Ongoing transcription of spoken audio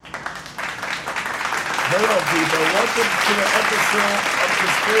Hello, people. Welcome to the episode of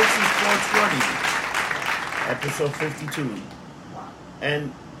Conspiracy 420, episode 52.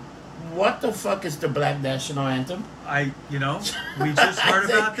 And what the fuck is the Black National Anthem? We just heard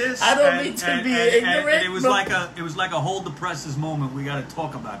about this. I don't mean to be ignorant. And it was like a hold the presses moment. We got to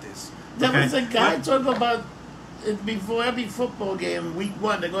talk about this. There was a guy talking about it before every football game, week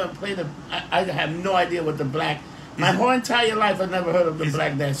one, they're going to play the. I have no idea what the black. My whole entire life, I've never heard of the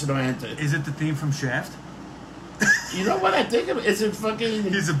Black National Anthem. Is it the theme from Shaft? You know what I think of? Is it fucking?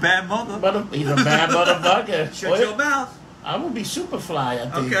 He's a bad mother. He's a bad motherfucker. Shut your mouth. I would be Superfly, I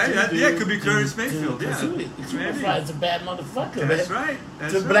think. Okay, it could be Curtis Mayfield, yeah. Superfly is a bad motherfucker, That's man. right.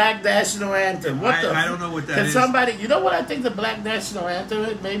 That's the right. Black National Anthem. I don't know what that is. Can somebody, you know what I think the Black National Anthem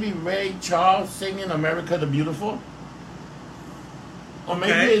is? Maybe Ray Charles singing America the Beautiful? Or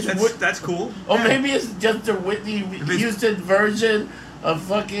maybe that's cool. Or maybe it's just the Whitney Houston version of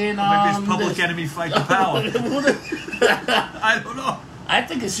fucking... maybe it's Public Enemy Fight the Power. I don't know. I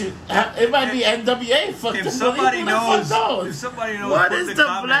think it should. It might be NWA. If somebody knows, what is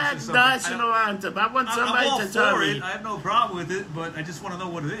the Black National Anthem? I want somebody to tell me. I have no problem with it, but I just want to know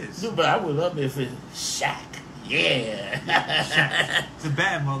what it is. Dude, but I would love it if it's Shaq. Yeah. Shaq. It's a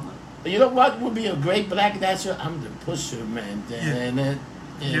bad mother. You know what would be a great Black National? I'm the Pusher Man.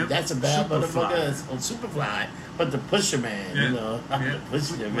 That's a bad motherfucker. It's on Superfly. But the Pusher Man, I'm the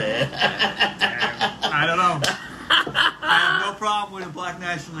Pusher Man. I don't know. I have no problem with a Black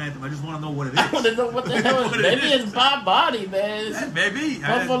National Anthem. I just want to know what it is. I want to know what the hell it is. Maybe it's Bob Body, man. Maybe.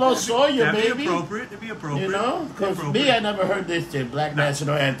 Buffalo Sawyer, maybe. It'd be appropriate. You know? Because me, I never heard this shit, Black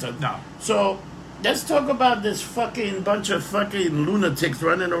National Anthem. No. So, let's talk about this fucking bunch of fucking lunatics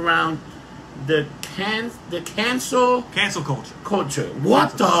running around the cancel culture.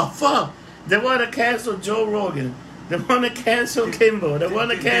 What the fuck? They want to cancel Joe Rogan. They want to cancel Kimbo. They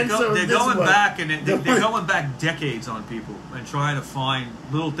want to cancel. They're going back and they're going back decades on people and trying to find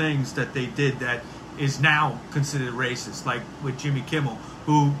little things that they did that is now considered racist. Like with Jimmy Kimmel,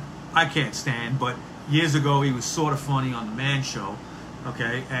 who I can't stand, but years ago he was sort of funny on the Man Show.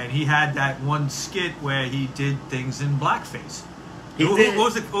 Okay, and he had that one skit where he did things in blackface. What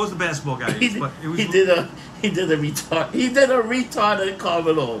was the basketball guy? He did a retarded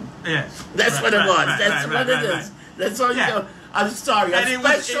Carmelo. Yes, that's what it was. That's what it is. That's all you know. I'm sorry. And it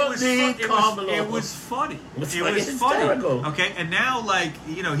was funny. It was funny. Okay, and now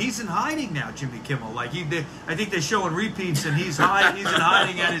he's in hiding now, Jimmy Kimmel. I think they're showing repeats, and he's in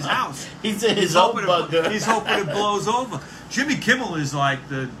hiding at his house. He's in his own bunker. He's hoping it blows over. Jimmy Kimmel is like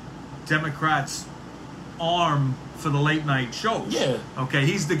the Democrats' arm for the late night shows. Yeah. Okay,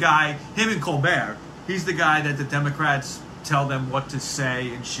 he's the guy. Him and Colbert. He's the guy that the Democrats tell them what to say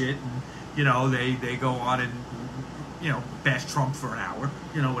and shit, and they go on and bash Trump for an hour,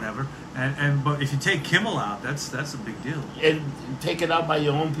 whatever. But if you take Kimmel out, that's a big deal. And take it out by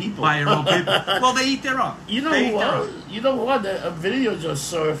your own people. Well, they eat their own. You know what? A video just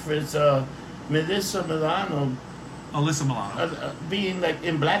surfaced. Alyssa Milano being like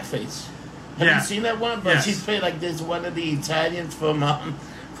in blackface. Have you seen that one? But she's playing like this one of the Italians from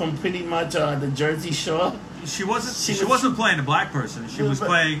pretty much the Jersey Shore. She wasn't playing a black person. She was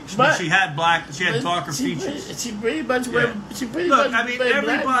playing. She had darker features. She pretty much went. Look, I mean,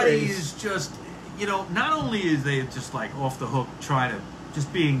 everybody is just. Not only is they just like off the hook trying to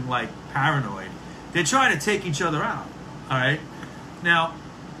just being like paranoid, they're trying to take each other out. All right. Now,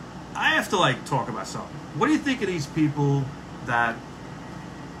 I have to talk about something. What do you think of these people that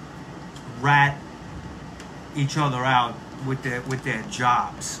rat each other out with their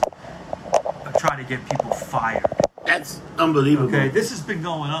jobs? Try to get people fired. That's unbelievable. Okay, this has been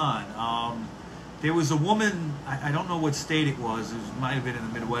going on. There was a woman, I don't know what state it was, might have been in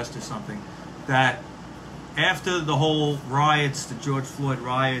the Midwest or something, that after the whole riots, the George Floyd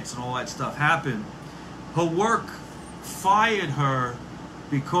riots and all that stuff happened, her work fired her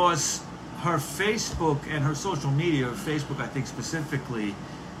because her Facebook and her social media, Facebook I think specifically,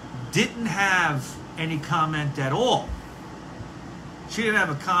 didn't have any comment at all. She didn't have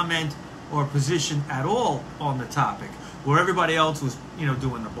a comment or position at all on the topic, where everybody else was,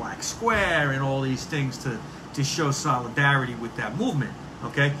 doing the black square and all these things to show solidarity with that movement,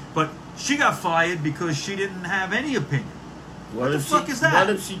 okay? But she got fired because she didn't have any opinion. What the fuck is that? What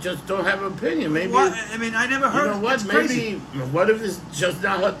if she just don't have an opinion? Maybe. I never heard. You know what? Maybe. What if it's just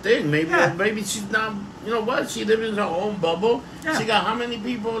not her thing? Maybe she's not. You know what? She lives in her own bubble. Yeah. She got how many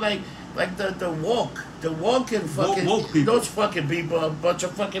people like the walking fucking woke people. Those fucking people are a bunch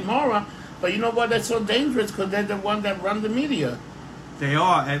of fucking moron. But you know what? That's so dangerous because they're the one that run the media. They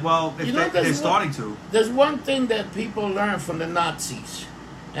are. And they're starting to. There's one thing that people learn from the Nazis.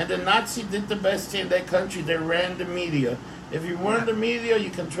 And the Nazis did the best thing in their country. They ran the media. If you run the media, you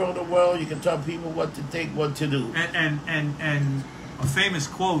control the world. You can tell people what to think, what to do. And a famous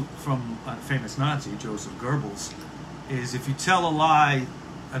quote from a famous Nazi, Joseph Goebbels, is if you tell a lie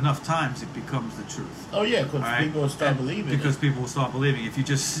enough times, it becomes the truth. Oh yeah, because people will start believing. Because people will start believing. If you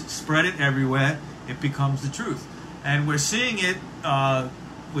just spread it everywhere, it becomes the truth. And we're seeing it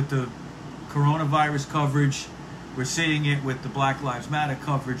with the coronavirus coverage. We're seeing it with the Black Lives Matter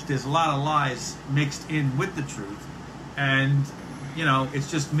coverage. There's a lot of lies mixed in with the truth, and you know, it's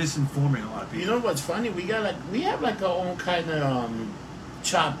just misinforming a lot of people. You know what's funny? We have like our own kind of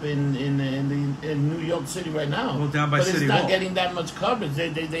chop in New York City right now. Well, down by but City it's not Hall. getting that much coverage.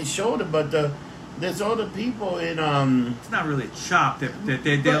 They showed it, but there's other people in It's not really a chop. They're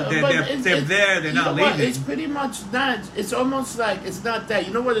there. They're not leaving. It's pretty much not. It's almost like it's not that.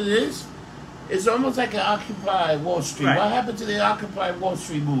 You know what it is? It's almost like an Occupy Wall Street. Right. What happened to the Occupy Wall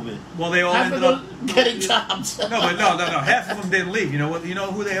Street movement? Well, they all ended up getting jobs. No. Half of them didn't leave. You know what? You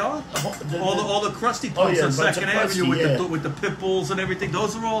know who they are? All the crusty punks on Second Avenue with the pit bulls and everything.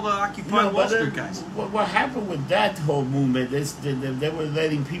 Those are all the Occupy Wall Street guys. What happened with that whole movement is they were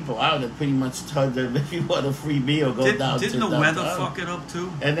letting people out and pretty much told them if you want a free meal, go down. Didn't the weather fuck it up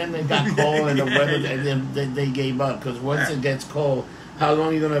too? And then they got cold and the weather, and then they gave up because once it gets cold, how long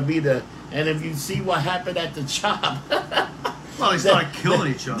are you gonna be there? And if you see what happened at the chop, well, they started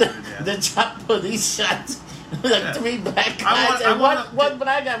killing each other. The chop police shot like 3 black guys, and one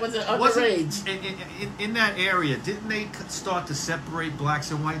black guy was underage. In that area, didn't they start to separate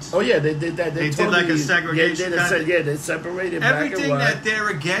blacks and whites? Oh yeah, they did that. They did like a segregation. They separated everything black and white. that they're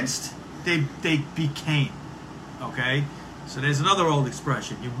against. They became. Okay, so there's another old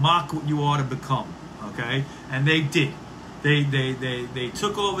expression: you mock what you ought to become. Okay, and they did. They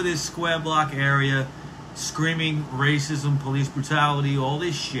took over this square block area, screaming racism, police brutality, all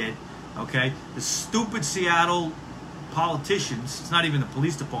this shit. Okay, the stupid Seattle politicians. It's not even the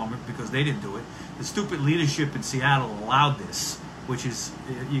police department because they didn't do it. The stupid leadership in Seattle allowed this, which is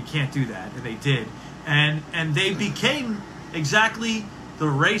you can't do that, and they did. And they became exactly the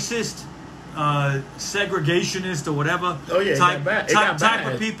racist, segregationist or whatever type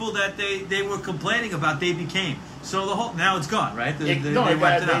of people that they were complaining about. They became. So the whole now it's gone, right? They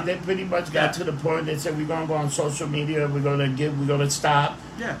pretty much got to the point. They said we're gonna go on social media. We're gonna stop.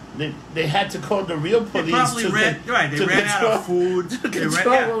 Yeah. They had to call the real police. They probably ran out of food. To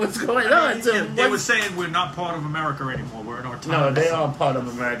control what was going on. They were saying we're not part of America anymore. We're in our time. No, they are part of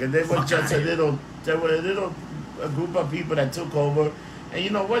America. They were just a little group of people that took over. And you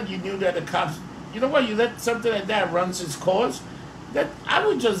know what? You knew that the cops. You know what? You let something like that runs its course. That I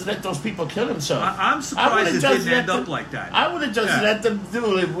would just let those people kill themselves. I'm surprised it didn't end up like that. I would have just let them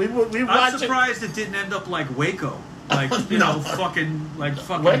do it. I'm surprised it didn't end up like Waco. Like, fucking.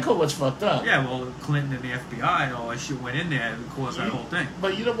 Waco was fucked up. Yeah, well, Clinton and the FBI and all that shit went in there and caused that whole thing.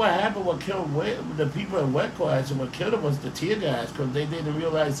 But you know what happened? What killed the people in Waco, and what killed them was the tear gas, because they didn't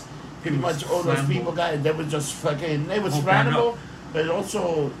realize pretty much all those people they were just fucking. They was flammable, but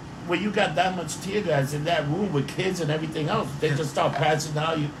also when you got that much tear gas in that room with kids and everything else, they just start passing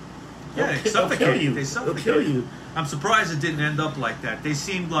out. They'll kill you. They'll kill you. I'm surprised it didn't end up like that. They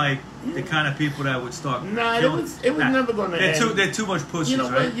seemed like the kind of people that would start. It was never going to end. They're too much pussies. You know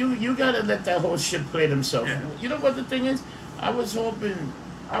right? what? You gotta let that whole shit play themselves. Yeah. You know what the thing is? I was hoping.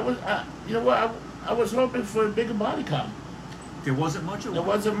 You know what? I was hoping for a bigger body count. There wasn't much of one. There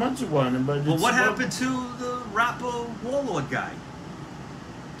wasn't much of one, but well, what happened to the rapper Warlord guy?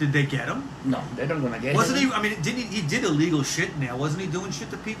 Did they get him? No, they're not gonna get him. Wasn't he? I mean, he did illegal shit in there? Wasn't he doing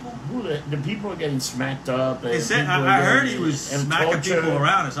shit to people? The people are getting smacked up. And I heard he was smacking people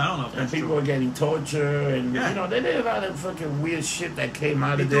around us. I don't know if that's true. And people are getting tortured, and they did a lot of fucking weird shit that came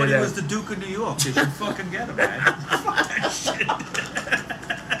out of there. He thought he was the Duke of New York. They should fucking get him, man. Fuck that shit.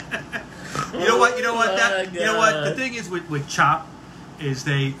 You know what? You know what? The thing is with Chop is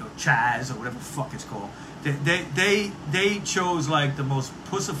or Chaz or whatever the fuck it's called. They chose like the most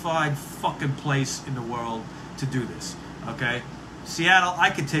pussified fucking place in the world to do this. Okay, Seattle. I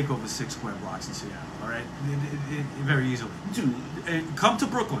could take over 6 square blocks in Seattle. All right, very easily. Dude, come to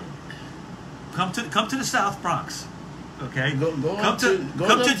Brooklyn. Come to the South Bronx. Okay, come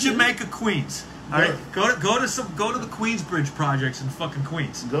to Jamaica, Queens. All right, go to the Queensbridge projects in fucking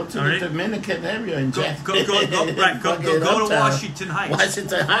Queens. Go to the Dominican area and go to Washington Heights.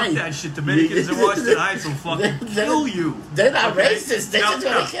 Washington Heights. Fuck that shit. Dominicans in Washington Heights will fucking kill you. They're not racist. They're just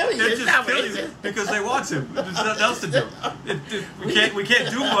gonna kill you. They're It's just not killing you racist. because they want to. There's nothing else to do. We can't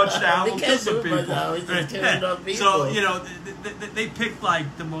do much now. We'll kill some people. So they picked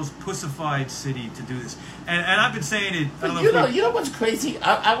like the most pussified city to do this, and I've been saying it. You know what's crazy?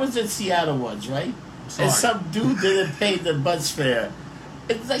 I was in Seattle once, right? Sorry. And some dude didn't pay the bus fare.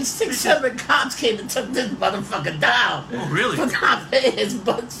 It's like 600 cops came and took this motherfucker down. Oh, really? For not paying his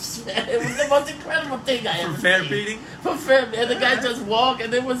bus fare. It was the most incredible thing I ever seen. For fare beating? For fare beating. And the guy just walked,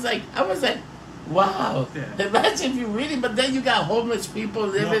 and it was like, I was like, wow. Yeah. Imagine if you really, but then you got homeless people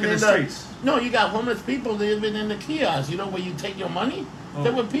living in the streets. No, you got homeless people living in the kiosks, where you take your money? Oh.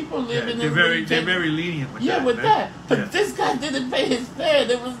 There were people living they're in very lenient with that. Yeah, with that. But yeah. This guy didn't pay his fare.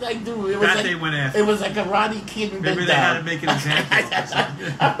 It was like, dude, it was that like they went after. It was like a Rodney King. Maybe they had to make an example of this.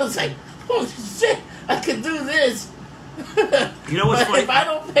 I was like, oh shit, I could do this. You know what's funny? If I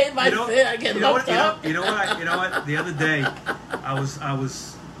don't pay my fare, I get locked up. You know what? The other day,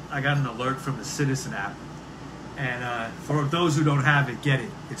 I got an alert from the Citizen app. And for those who don't have it, get it.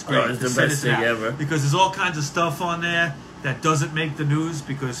 It's great. It's the best thing ever. Because there's all kinds of stuff on there that doesn't make the news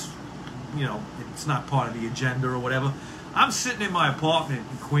because, it's not part of the agenda or whatever. I'm sitting in my apartment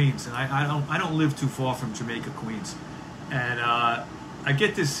in Queens, and I don't live too far from Jamaica, Queens. And I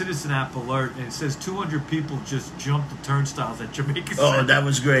get this Citizen app alert, and it says 200 people just jumped the turnstiles at Jamaica Center. Oh, that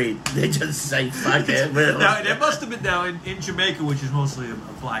was great. They just say, fuck it. Now, there must have been, in Jamaica, which is mostly a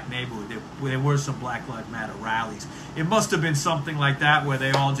black neighborhood, there were some Black Lives Matter rallies. It must have been something like that where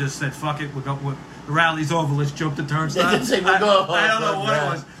they all just said, fuck it, the rally's over, let's jump the turnstiles. They didn't say, I don't know what it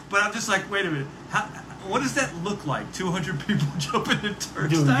was, but I'm just like, wait a minute. What does that look like? 200 people jumping the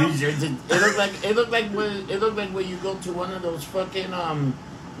turnstiles? Dude, it looked like when you go to one of those fucking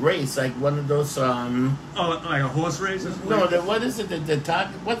race, like one of those like a horse race? No, what is it?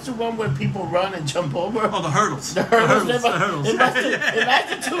 What's the one where people run and jump over? Oh, the hurdles. The hurdles. Yeah.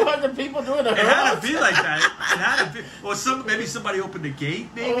 Imagine 200 people doing the hurdles. It had to be like that. It had to be. Or maybe somebody opened the gate.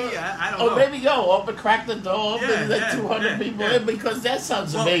 Maybe I don't know. Or maybe crack the door, open, and let 200 people in, because that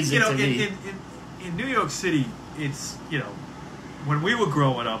sounds amazing to me. In New York City, it's, when we were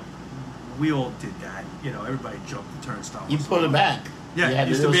growing up, we all did that. Everybody jumped the turnstile. You pull it back. Yeah, you had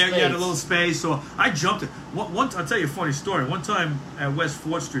a little space. So I jumped it. I'll tell you a funny story. One time at West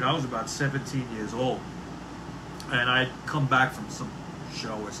 4th Street, I was about 17 years old. And I'd come back from some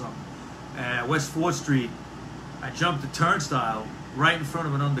show or something. And at West 4th Street, I jumped the turnstile right in front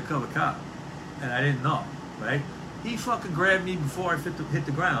of an undercover cop. And I didn't know, right? He fucking grabbed me before I hit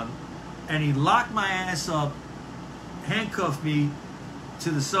the ground. And he locked my ass up, handcuffed me to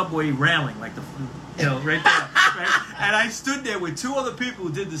the subway railing, like right there. Right? And I stood there with two other people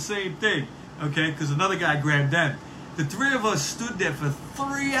who did the same thing, okay? Because another guy grabbed them. The three of us stood there for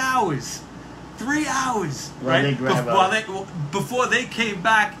 3 hours. 3 hours, right? Before they came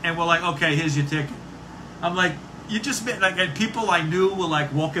back and were like, okay, here's your ticket. I'm like, you just met, and people I knew were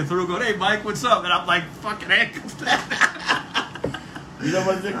like walking through, going, hey, Mike, what's up? And I'm like, fucking handcuffed. You know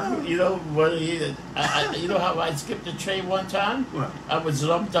how I skipped the train one time? What? I was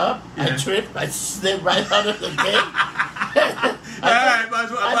lumped up. Yeah. I tripped. I slid right out of the gate. Might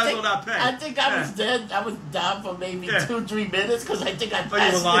as well not pay. I think I was dead. I was down for maybe 2-3 minutes because I think I passed. Oh,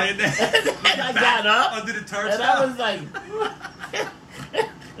 you were lying there? And I got up. Under the turnstile? And I was like...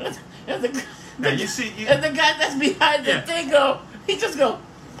 and the guy that's behind the thing he just go...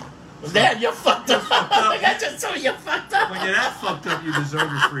 Damn, you're fucked up. Like I just told you, you're fucked up. When you're that fucked up, you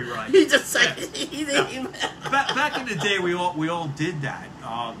deserve a free ride. He just said he didn't even. Back in the day, we all did that.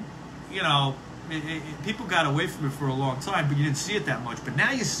 People got away from it for a long time, but you didn't see it that much. But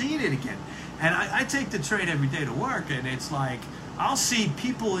now you're seeing it again. And I take the train every day to work, and it's like I'll see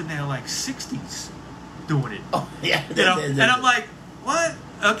people in their like 60s doing it. Oh yeah. And I'm like, what?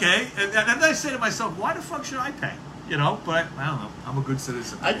 Okay. And then I say to myself, why the fuck should I pay? But I don't know. I'm a good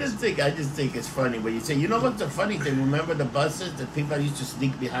citizen. I just think it's funny when you say, what's the funny thing? Remember the buses? The people that used to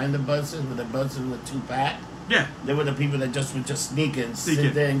sneak behind the buses when the buses were too packed? Yeah. They were the people that just would just sneak and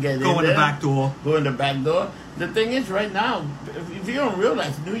sit there and get Go in the back door. Go in the back door. The thing is, right now, if you don't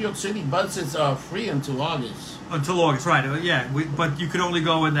realize, New York City buses are free until August. Until August, right. Yeah, but you could only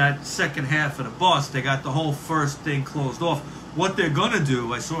go in that second half of the bus. They got the whole first thing closed off. What they're going to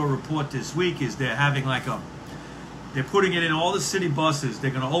do, I saw a report this week, is they're having they're putting it in all the city buses. They're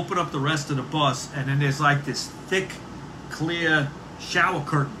going to open up the rest of the bus, and then there's like this thick, clear shower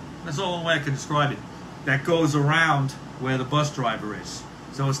curtain. That's the only way I can describe it. That goes around where the bus driver is.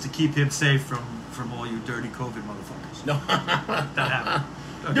 So it's to keep him safe from all you dirty COVID motherfuckers. No. That happened.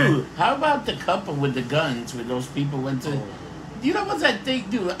 Okay. Dude, how about the couple with the guns where those people went to... You know what's that thing,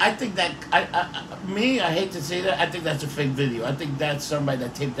 dude? I think that... I hate to say that, I think that's a fake video. I think that's somebody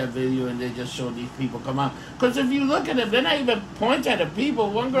that taped that video and they just showed these people come out. Because if you look at them, they're not even pointing at the people.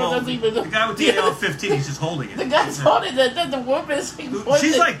 One girl doesn't even look... The guy with the AR-15, he's just holding it. The guy's holding it. Then the woman is...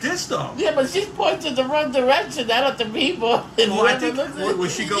 She's like this, though. Yeah, but she's pointing the wrong direction, not at the people. Well, I think...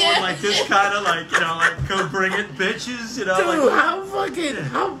 Was she going like this kind of like, like, go bring it, bitches? Dude, like,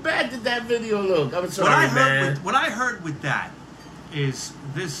 how bad did that video look? I'm sorry, what I heard with that is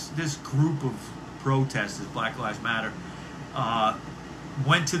this group of protesters, Black Lives Matter,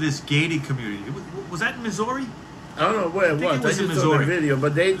 went to this gated community. Was that in Missouri? I don't know where it was. It was in Missouri. The video,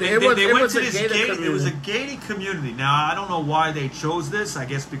 but they went to this gated community. It was a gated community. Now I don't know why they chose this. I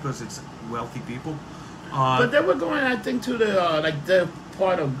guess because it's wealthy people. But they were going, I think, to the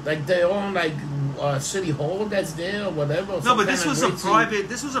part of their own city hall that's there or whatever. No, but this was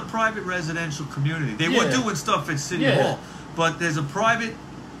a private residential community. They were doing stuff at City Hall, but there's a private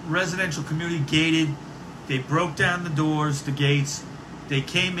residential community gated. They broke down the doors, the gates. They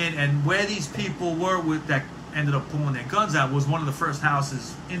came in, and where these people were that ended up pulling their guns out was one of the first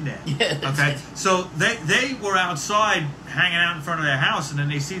houses in there. Yeah, okay, so they were outside hanging out in front of their house, and then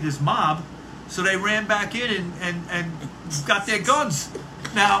they see this mob. So they ran back in and got their guns.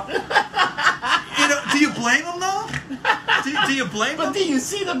 Now, do you blame them though? Do you blame them? But do you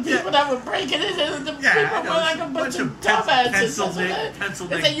see the people that were breaking in? And the people were like a bunch of dumbasses.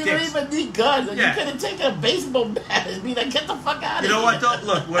 They said you don't even need guns. And you could have taken a baseball bat and be like, get the fuck out of here. You know what though?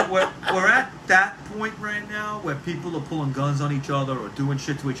 Look, we're at that point right now where people are pulling guns on each other or doing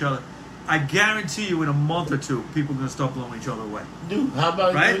shit to each other. I guarantee you in a month or two, people are going to start blowing each other away. Dude, how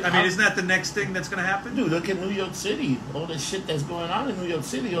about... Right? Isn't that the next thing that's going to happen? Dude, look at New York City. All the shit that's going on in New York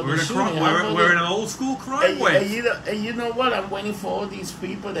City. We're in an old school crime wave. And you know what? I'm waiting for all these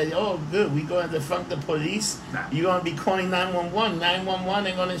people that, good, we're going to defund the police. Nah. You're going to be calling 911. 911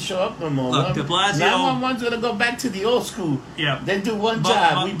 ain't going to show up no more. Look, de Blasio... 911's going to go back to the old school. Yeah. They do one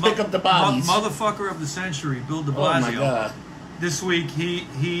job. We pick up the bodies. Motherfucker of the century, Bill de Blasio. Oh, my God. This week, he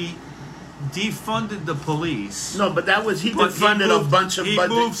defunded the police. No, but that was he defunded a bunch of. He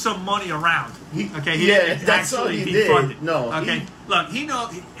moved some money around. That's all he did. No, okay. He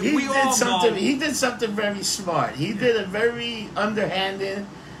did something very smart. He did a very underhanded.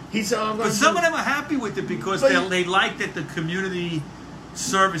 He said, but some of them are happy with it because they like that the community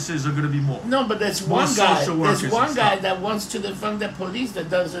services are going to be more. No, but there's one guy. There's one guy that wants to defund the police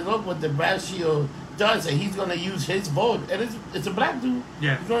that doesn't know what de Blasio does, and he's going to use his vote. And it's a black dude.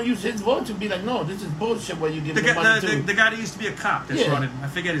 Yeah. He's going to use his vote to be like, no, this is bullshit. What you give the money to the guy that used to be a cop that's running. I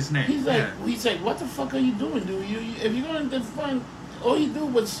forget his name. He's like, what the fuck are you doing, dude? If you're going to defund, all he do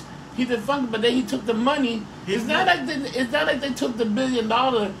was he defunded, but then he took the money. It's not like they took the $1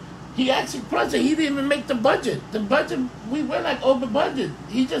 billion. He actually, plus he didn't even make the budget. The budget, we were like over budget.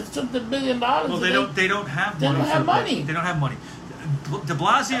 He just took the $1 billion. Well, they don't have money. They don't have money. They don't have money. De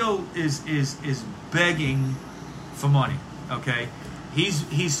Blasio is begging for money. Okay,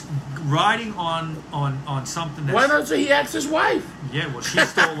 he's riding on something. That's, why doesn't he ask his wife? Yeah, well, she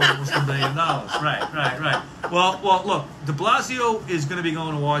stole almost $1 billion. Right. Well, look, De Blasio is going to be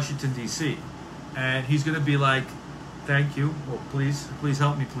going to Washington D.C. and he's going to be like, thank you. Well, please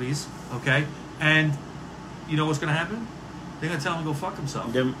help me, please. Okay? And you know what's going to happen? They're going to tell him to go fuck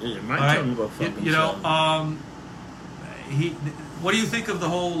himself. They might tell him to go fuck himself. You know, what do you think of the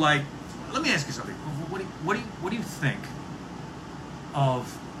whole, like, let me ask you something. What do you think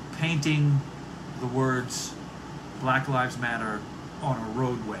of painting the words Black Lives Matter on a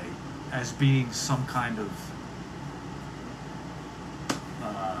roadway as being some kind of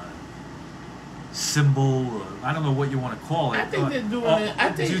symbol, or I don't know what you want to call it. I think they're doing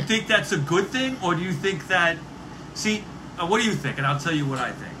it. Do you think that's a good thing, or do you think that? See, what do you think? And I'll tell you what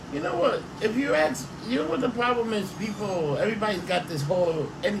I think. You know what? If you ask, you know what the problem is? Everybody's got this whole,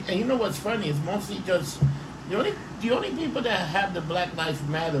 and you know what's funny? It's mostly just the only people that have the Black Lives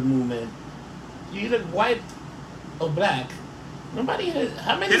Matter movement, you either white or black. Nobody has.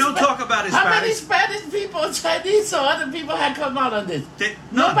 How many? They don't talk about Hispanics. How many Spanish people, Chinese, or other people had come out on this?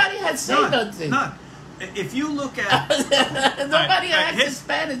 Nobody had said nothing. None. If you look at nobody had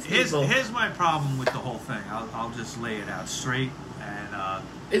Hispanic people. Here's my problem with the whole thing. I'll just lay it out straight. And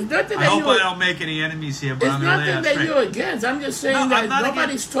it's nothing. I hope I don't make any enemies here, but it's I'm going to lay it out straight. It's nothing that you're against. I'm just saying that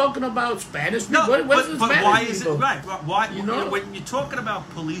nobody's talking about Spanish people. No, What's but Spanish why people? is it right? Why? You know, when you're talking about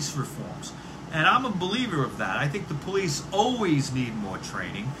police reforms. And I'm a believer of that. I think the police always need more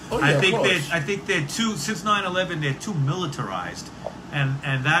training. Oh, yeah, I think they're too, since 9/11, they're too militarized.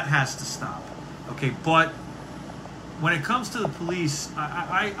 and that has to stop. Okay, but when it comes to the police,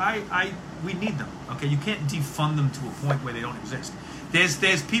 we need them. Okay, you can't defund them to a point where they don't exist.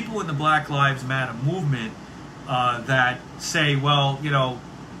 There's people in the Black Lives Matter movement that say, well,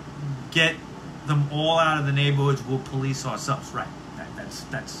 get them all out of the neighborhoods. We'll police ourselves. Right?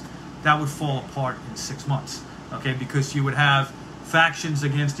 That would fall apart in 6 months. Okay, because you would have factions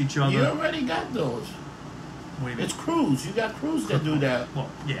against each other. You already got those. What do you mean? It's crews. You got crews that do that. Well,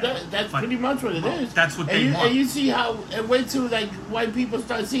 yeah. That's pretty much what it is. That's what they want. And you see how, and wait till like white people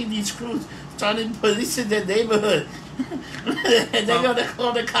start seeing these crews starting policing their neighborhood. And they're going to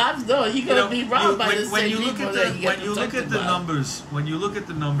call the cops. No, you're going to be robbed by the same people that you get When you look at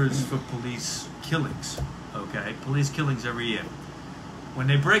the numbers for police killings, okay, police killings every year, when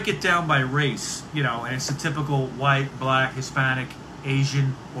they break it down by race, and it's a typical white, black, Hispanic,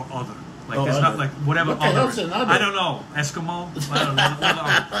 Asian, or other. Like there's not like whatever other. I don't know. Eskimo. I don't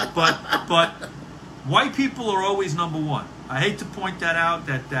know. But white people are always number one. I hate to point that out,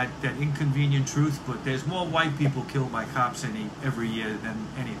 that inconvenient truth, but there's more white people killed by cops every year than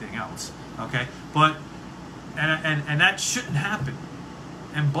anything else. Okay, but and that shouldn't happen.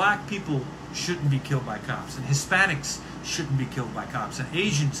 And black people shouldn't be killed by cops, and Hispanics shouldn't be killed by cops, and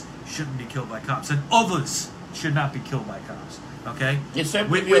Asians shouldn't be killed by cops, and others should not be killed by cops. Okay,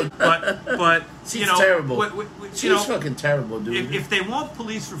 but she's terrible. She's fucking terrible, dude. If they want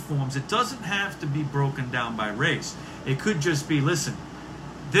police reforms, it doesn't have to be broken down by race. It could just be, listen,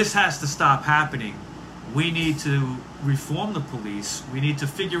 this has to stop happening. We need to reform the police. We need to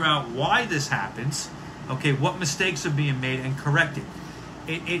figure out why this happens. Okay, what mistakes are being made and correct it.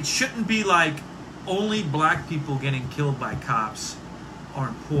 It shouldn't be like only black people getting killed by cops are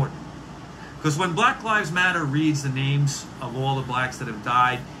important. Because when Black Lives Matter reads the names of all the blacks that have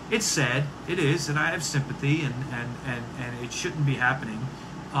died, it's sad. It is, and I have sympathy, and it shouldn't be happening.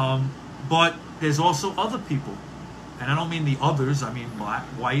 But there's also other people. And I don't mean the others. I mean black,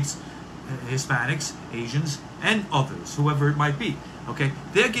 whites, Hispanics, Asians, and others, whoever it might be. Okay?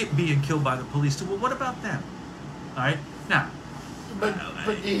 They're being killed by the police too. Well, what about them? All right? Now, But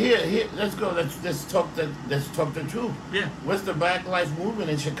here, let's go. Let's talk the truth. Yeah. What's the Black Lives Movement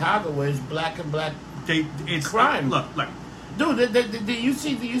in Chicago, where it's black and black crime? Look. Dude, do you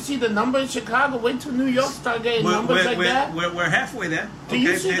see the number in Chicago? Wait till New York start getting numbers like that. We're halfway there. Do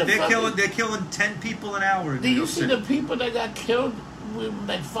you see they're killing 10 people an hour. Do you see the people that got killed?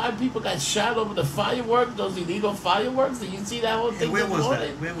 Like 5 people got shot over the fireworks, those illegal fireworks. Did you see that whole thing? Where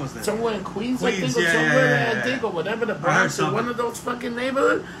was that? Somewhere in Queens, I think, or somewhere I think, or whatever, the Bronx, or one of those fucking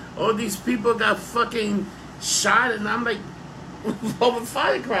neighborhoods. All these people got fucking shot, and I'm like, over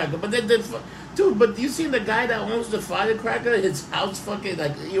firecracker. But dude, but you see the guy that owns the firecracker? His house fucking,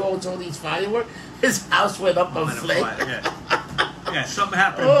 like, he owns all these fireworks. His house went up on flame. Yeah, something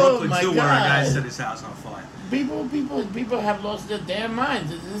happened in Brooklyn too, where a guy set his house on fire. People have lost their damn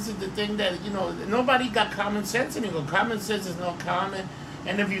minds. This is the thing that, nobody got common sense anymore. Common sense is not common.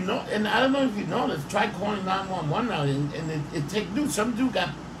 And if you know, and I don't know if you know this, try calling 911 now, and it take dude. Some dude got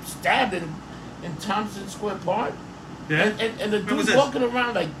stabbed in Thompson Square Park. Yeah. And the dude's walking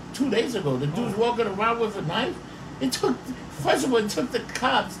around like 2 days ago. The dude's walking around with a knife. First of all, it took the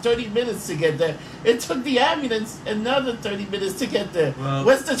cops 30 minutes to get there. It took the ambulance another 30 minutes to get there. Well,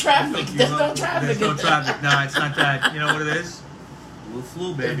 what's the traffic? There's no traffic. There's no traffic. No, it's not that. You know what it is? Blue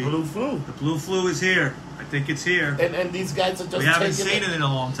flu, baby. The blue flu. The blue flu is here. I think it's here. And these guys are just we haven't seen it in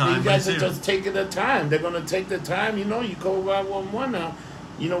a long time. These guys are just taking their time. They're going to take their time. You call 911 now.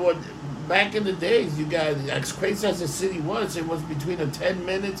 You know what? Back in the days, you guys, as crazy as the city was, it was between 5 to 10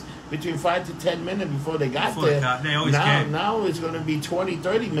 minutes before they got there. They always came. Now it's going to be 20,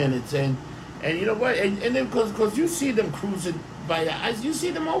 30 minutes. And you know what? And then because you see them cruising by the eyes, you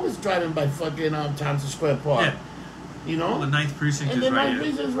see them always driving by fucking Thompson Square Park. Yeah. Well, the 9th precinct and is right here. And the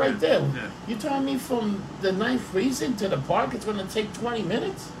 9th precinct is right there. Yeah. You telling me from the 9th precinct to the park, it's going to take 20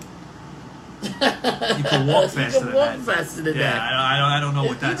 minutes? You can walk faster than that. faster than that. I don't know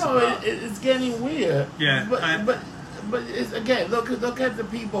what that's about. It's getting weird. Yeah. But it's, again, look at the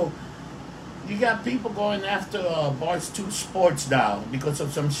people. You got people going after Barstool Sports now because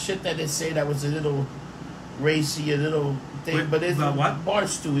of some shit that they say that was a little racy, a little thing. Wait, but it's about what?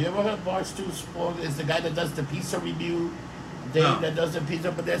 Barstool. You ever heard Barstool Sports? It's the guy that does the pizza review. That does the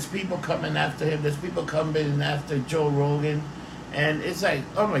pizza. But there's people coming after him. There's people coming after Joe Rogan. And it's like,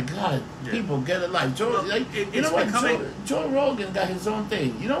 oh my God, people get a life. Joe Rogan got his own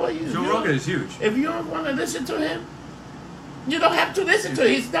thing. You know what? Joe Rogan is huge. If you don't want to listen to him, you don't have to listen to him.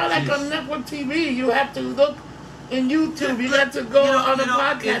 He's not like on network TV. You have to look in YouTube. You have to go on the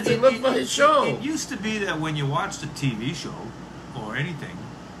podcast and look for his show. It used to be that when you watched a TV show or or anything,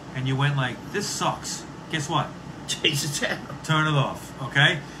 and you went like, this sucks, guess what? Change the channel. Turn it off,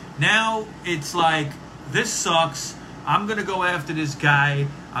 okay? Now it's like, this sucks. I'm gonna go after this guy.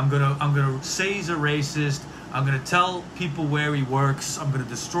 I'm gonna say he's a racist. I'm gonna tell people where he works. I'm gonna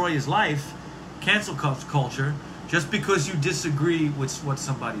destroy his life. Cancel culture, just because you disagree with what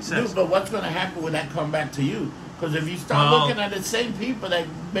somebody says. Dude, but what's gonna happen when that come back to you? Because if you start looking at the same people that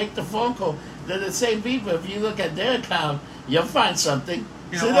make the phone call, they're the same people. If you look at their account, you'll find something.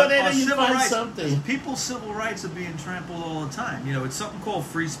 You know, You find something. People's civil rights are being trampled all the time. You know, it's something called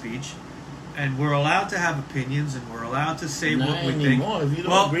free speech, and we're allowed to have opinions, and we're allowed to say Not what we anymore. think. If you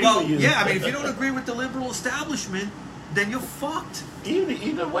don't agree with you. Yeah, I mean, if you don't agree with the liberal establishment, then you're fucked.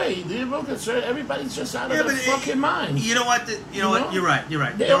 Either way, the liberal conservative, everybody's just out of their fucking mind. You know what? What? You're right. You're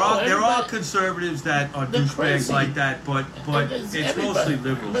right. There are conservatives that are douchebags like that, but it's mostly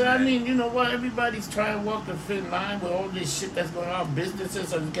liberals. But I mean, you know what? Everybody's trying to walk a thin line with all this shit that's going on.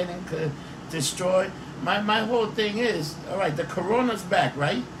 Businesses are getting destroyed. My whole thing is, all right, the corona's back,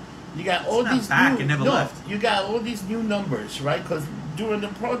 right? You got all these it never left. You got all these new numbers, right? Because during the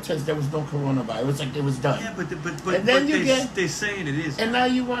protest there was no coronavirus, like it was done. Yeah, but they're saying it is. And now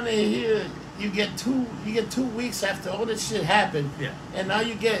you want to hear you get 2 weeks after all this shit happened. Yeah. And now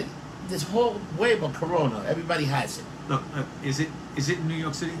you get this whole wave of corona. Everybody has it. Look, is it in New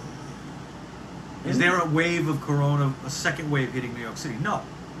York City? Is there a wave of corona, a second wave hitting New York City? No.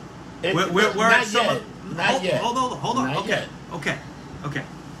 We're not at summer. Not yet. Hold on. Not yet. Okay.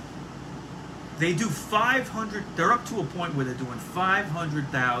 They do 500. They're up to a point where they're doing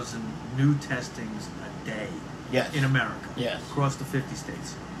 500,000 new testings a day. Yes. In America. Yes. Across the 50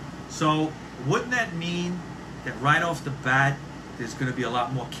 states. So wouldn't that mean that right off the bat there's going to be a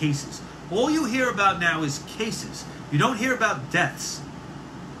lot more cases? All you hear about now is cases. You don't hear about deaths.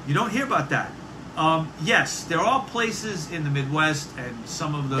 You don't hear about that. Yes, there are places in the Midwest and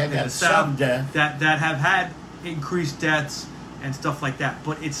some of in the South that have had increased deaths and stuff like that.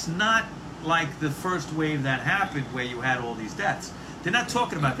 But it's not like the first wave that happened where you had all these deaths. They're not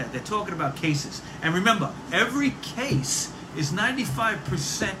talking about that. They're talking about cases. And remember, every case is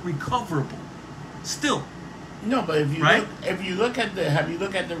 95% recoverable. Still. No, but if you look at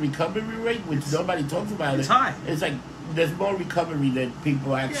the recovery rate, which nobody talks about, it's high. It's like there's more recovery than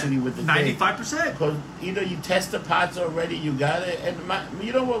people actually with the 95%. Because either you test the pots already, you got it, and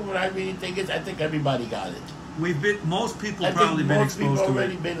you know what I really think is, I think everybody got it. Most people probably been exposed to it. Most people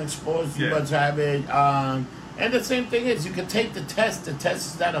already been exposed to much have it. And the same thing is, you can take the test. The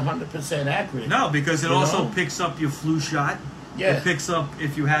test is not 100% accurate. No, it also picks up your flu shot. Yeah. It picks up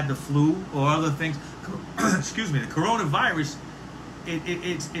if you had the flu or other things. Excuse me. The coronavirus,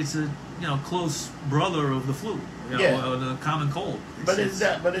 it's a close brother of the flu. Or the common cold. But it's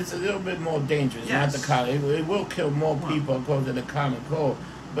a little bit more dangerous. Yes. Not the common. It will kill more people because of the common cold.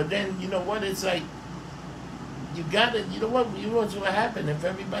 But then you know what? It's like you got it. You know what? What's going to happen if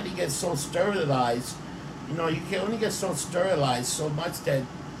everybody gets so sterilized? You can only get so sterilized so much that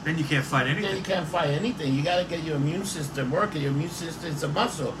then you can't fight anything. Then you can't fight anything. You got to get your immune system working. Your immune system is a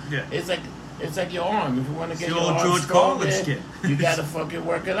muscle. Yeah. It's like your arm. If you want to get your old arm George Carlin skin. you got to fucking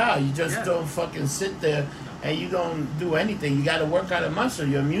work it out. You just don't fucking sit there and you don't do anything. You got to work out a muscle.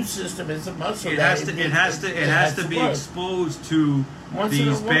 Your immune system is a muscle. It has to be exposed to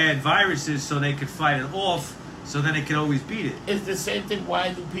these bad viruses so they can fight it off. So then it can always beat it. It's the same thing.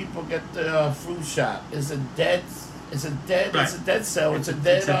 Why do people get the flu shot? It's a dead cell. It's a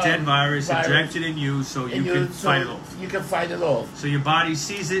dead virus injected in you, so you can fight it off. You can fight it off. So your body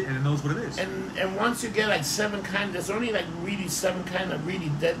sees it and it knows what it is. And once you get there's only really 7 kind of really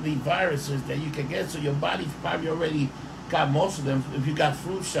deadly viruses that you can get. So your body's probably already got most of them. If you got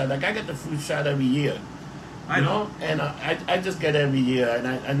flu shot, like I get the flu shot every year. I know. And I just get every year, and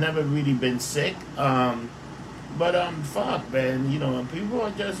I never really been sick. But fuck, man, people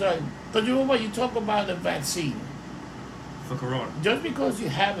are just like, because you know what, you talk about a vaccine. For corona. Just because you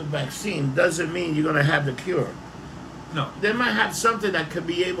have a vaccine doesn't mean you're going to have the cure. No. They might have something that could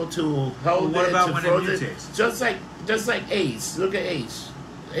be able to hold what about when it mutates? Just like AIDS. Look at AIDS.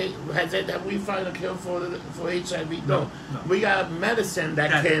 Have we found a cure for HIV? No. We got medicine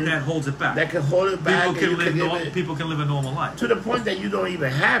that holds it back. That can hold it back. People can live a normal life. To the point that you don't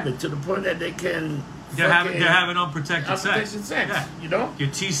even have it. To the point that they can... They're having unprotected sex. Yeah. Your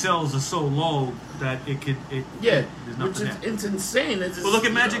T cells are so low that it could... there's nothing which is it's insane. Well, look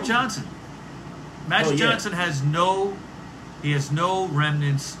at Magic Johnson. Magic Johnson has no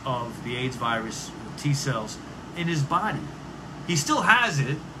remnants of the AIDS virus, T cells, in his body. He still has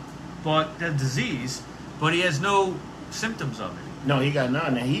it, but the disease, but he has no symptoms of it. No, he got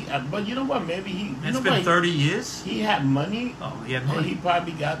none. And but you know what? Maybe he. It's been 30 years. He had money. Oh, he had money. And he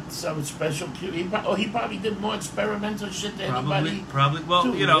probably got some special. He probably did more experimental shit than anybody. Probably. Well,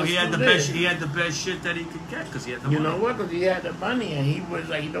 too. he had the best. He had the best shit that he could get because he had the money. You know what? Because he had the money, and he was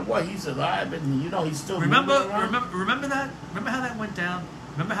like, you know what? He's alive, and he's still. Remember that? Remember how that went down?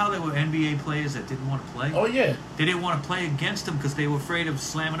 Remember how there were NBA players that didn't want to play? Oh, yeah. They didn't want to play against him because they were afraid of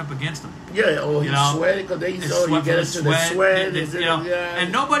slamming up against him. Yeah, or he's sweating because they you get into the sweat.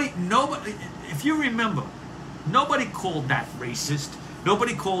 And nobody, if you remember, nobody called that racist.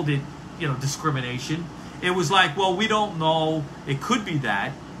 Nobody called it, discrimination. It was like, well, we don't know. It could be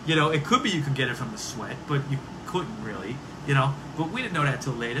that. It could be you could get it from the sweat, but you couldn't really, But we didn't know that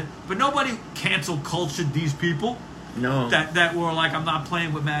till later. But nobody canceled cultured these people. No. That were like, I'm not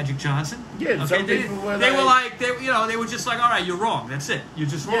playing with Magic Johnson. Yeah, okay? some people were they were like, they were just like, all right, you're wrong. That's it. You're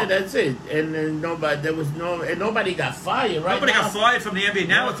just wrong. Yeah, that's it. And then nobody got fired, right? Nobody got fired from the NBA.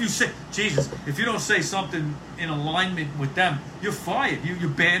 Now, if you say, Jesus, if you don't say something in alignment with them, you're fired. You're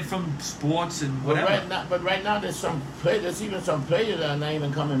banned from sports and whatever. But right now, there's even some players that are not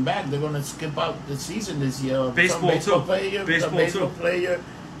even coming back. They're going to skip out the season this year. Baseball some too. Baseball player.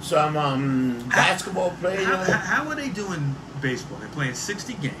 Some basketball player. How are they doing baseball? They're playing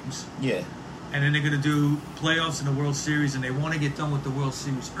 60 games. Yeah. And then they're going to do playoffs in the World Series, and they want to get done with the World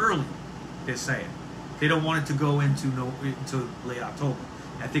Series early, they're saying. They don't want it to go into late October.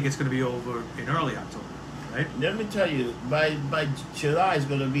 I think it's going to be over in early October, right? Let me tell you, by July, it's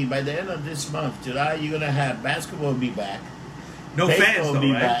going to be, by the end of this month, July, you're going to have basketball be back. No baseball fans, though,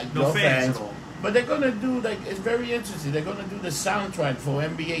 be right? back. No fans at all. But they're going to do, it's very interesting. They're going to do the soundtrack for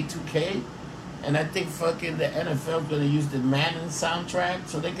NBA 2K. And I think fucking the NFL's going to use the Madden soundtrack.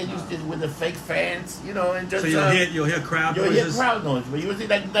 So they can use this with the fake fans, and just... So you'll hear crowd noises? You'll hear crowd noise. But you see,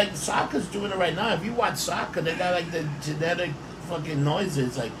 like soccer's doing it right now. If you watch soccer, they got, the genetic fucking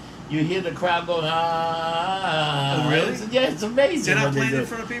noises. Like, you hear the crowd going, ah. Oh, really? It's amazing. They're not playing in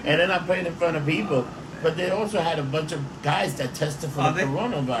front of people? And they're not playing in front of people. But they also had a bunch of guys that tested for the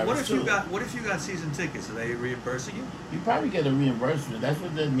coronavirus. What if you got season tickets? Are they reimbursing you? You probably get a reimbursement. That's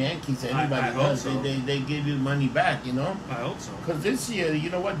what the Yankees, anybody does. So. They give you money back, I hope so. Because this year, you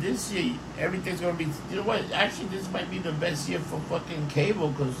know what? This year, everything's going to be... You know what? Actually, this might be the best year for fucking cable.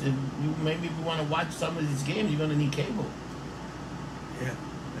 Because if you want to watch some of these games, you're going to need cable. Yeah.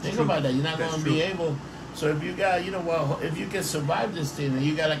 Think about that. You're not going to be able... So if you got, if you can survive this thing and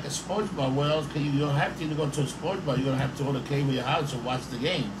you got like a sports bar, what else can you don't have to go to a sports bar. You're going to have to order cable in your house and watch the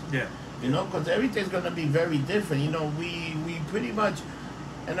games. Yeah. Because everything's going to be very different. We pretty much,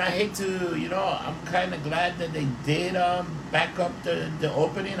 and I hate to, I'm kind of glad that they did back up the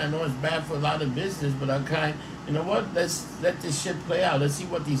opening. I know it's bad for a lot of business, but I'm you know what? Let's let this shit play out. Let's see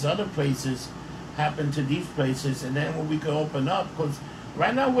what these other places happen to these places, and then when we can open up, because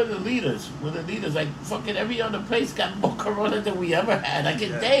right now we're the leaders. Like fucking every other place got more corona than we ever had. Like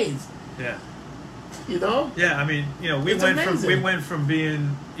in days. Yeah. Yeah, I mean, we went from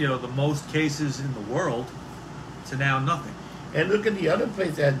being, the most cases in the world to now nothing. And look at the other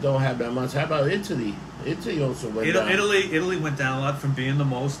places that don't have that much. How about Italy? Italy also went down. Italy went down a lot from being the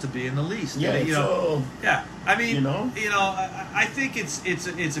most to being the least. Yeah, yeah. I mean, I think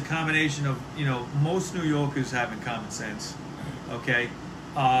it's a combination of most New Yorkers having common sense. Okay.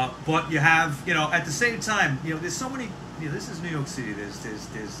 But you have, at the same time, there's so many, this is New York City.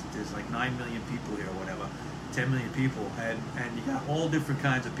 There's like 9 million people here or whatever, 10 million people, and you got all different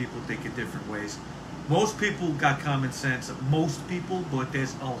kinds of people thinking different ways. Most people got common sense. Most people, but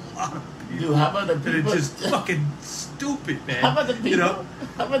there's a lot of people. Dude, how about the people that are just fucking stupid, man? How about the people?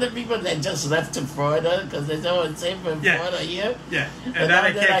 How about the people that just left to Florida because there's no one safe in Florida here? Yeah, and now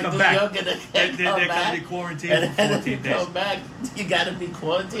they can't come back. They're going to be quarantined for 14 days. Come back, you got to be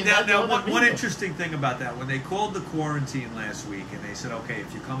quarantined. Now one interesting thing about that, when they called the quarantine last week, and they said, okay,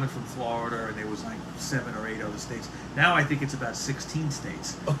 if you're coming from Florida, and there was like 7 or 8 other states. Now I think it's about 16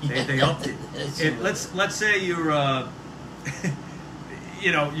 states. Oh, yeah. They upped it. Let's say you're,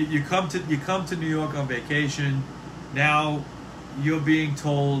 you come to New York on vacation. Now you're being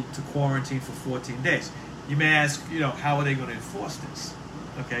told to quarantine for 14 days. You may ask, how are they going to enforce this?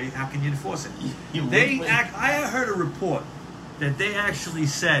 Okay, how can you enforce it? I heard a report that they actually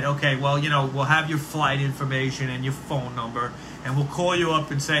said, okay, well, we'll have your flight information and your phone number, and we'll call you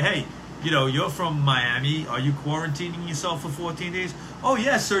up and say, hey, you're from Miami. Are you quarantining yourself for 14 days? Oh,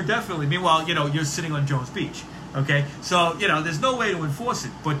 yes, sir, definitely. Meanwhile, you're sitting on Jones Beach. Okay? So, there's no way to enforce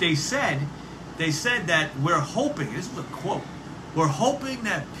it. But they said that we're hoping, this is a quote, we're hoping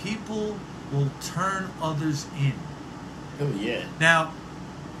that people will turn others in. Oh, yeah. Now,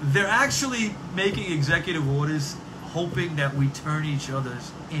 they're actually making executive orders hoping that we turn each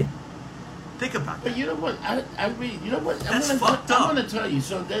other's in. Think about that. But you know what? I read. You know what? That's fucked up. I'm gonna tell you.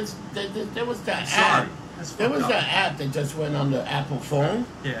 So there was that Sorry. app. That's There was fucked up. that app that just went on the Apple phone.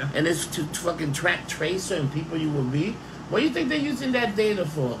 Yeah. And it's to fucking track tracer and people you will be. What do you think they're using that data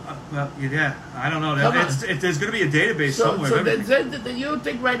for? Well, yeah, I don't know. Come on. There's going to be a database So somewhere. of everything. you don't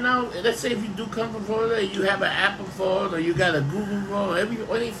think right now, let's say if you do come from Florida, you have an Apple phone or you got a Google phone,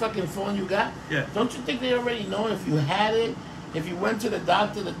 or any fucking phone you got, Yeah. don't you think they already know if you had it? If you went to the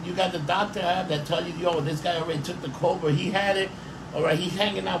doctor, you got the doctor app that tell you, yo, this guy already took the Cobra, he had it. All right, he's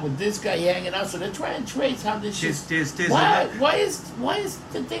hanging out with this guy, he hanging out. So they're trying to trace how this shit. Why is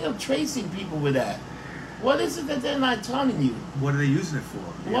the thing of tracing people with that? What is it that they're not telling you? What are they using it for?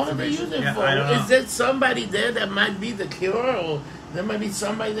 What are they using it for? I don't know. Is there somebody there that might be the cure, or there might be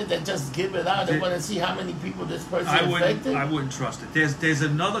somebody that just give it out? They want to see how many people this person infected. I wouldn't trust it. There's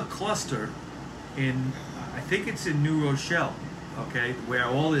another cluster in, I think it's in New Rochelle, okay, where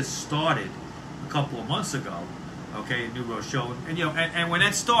all this started a couple of months ago, okay, in New Rochelle, and you know, and when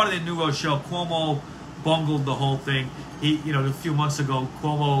that started in New Rochelle, Cuomo bungled the whole thing. He, you know, a few months ago,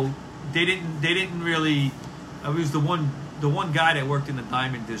 Cuomo. They didn't really. It was the one guy that worked in the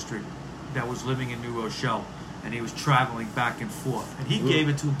Diamond District that was living in New Rochelle, and he was traveling back and forth, and he gave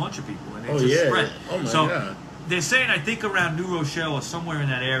it to a bunch of people, and it just spread. Oh my so God. they're saying, I think around New Rochelle or somewhere in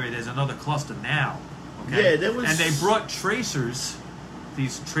that area, there's another cluster now. Okay? Yeah, there was. And they brought tracers,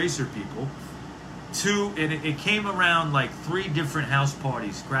 these tracer people, and it came around like 3 different house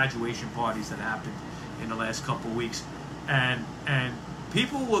parties, graduation parties that happened in the last couple of weeks, and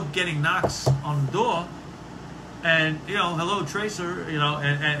people were getting knocks on the door, and you know, hello Tracer, you know,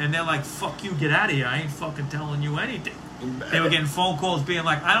 and they're like, fuck you, get out of here, I ain't fucking telling you anything. They were getting phone calls being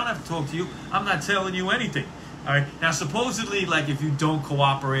like, I don't have to talk to you, I'm not telling you anything. All right, now supposedly, like, if you don't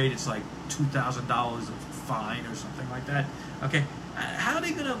cooperate, it's like $2,000 of fine or something like that. Okay, how are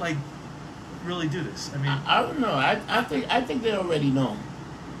they gonna like really do this? I mean, I don't know. I think they already know.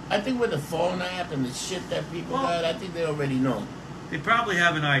 I think with the phone app and the shit that people got, I think they already know. they probably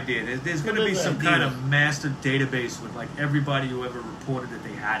have an idea. There's going to be some kind of master database with like everybody who ever reported that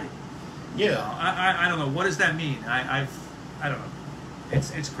they had it. Yeah. You know, I don't know. What does that mean? I don't know.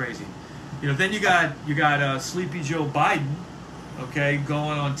 It's crazy. You know. Then you got Sleepy Joe Biden, okay,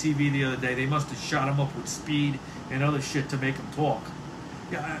 going on TV the other day. They must have shot him up with speed and other shit to make him talk.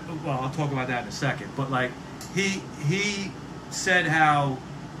 Yeah. Well, I'll talk about that in a second. But like he said how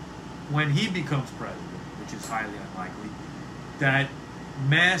when he becomes president, which is highly unlikely, that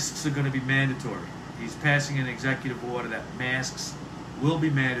masks are going to be mandatory. He's passing an executive order that masks will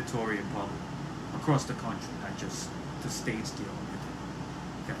be mandatory in public across the country, not just the states dealing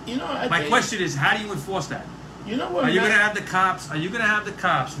with it. Okay. You know, My question is, how do you enforce that? You know what? Are you going to have the cops? Are you going to have the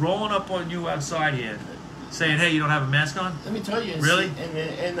cops rolling up on you outside here, saying, "Hey, you don't have a mask on"? Let me tell you. Really?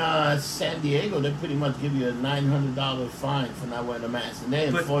 In San Diego, they pretty much give you a $900 fine for not wearing a mask, and they're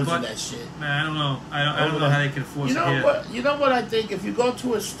enforcing that shit. Man, I don't know. I don't know how they can enforce it here. You know what I think? If you go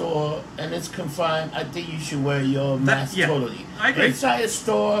to a store and it's confined, I think you should wear your mask totally. I agree. Inside a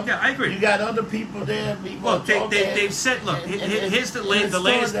store, yeah, I agree. You got other people there. Well, they've said, look, here's the latest.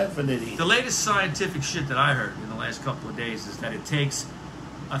 The latest scientific shit that I heard in the last couple of days is that it takes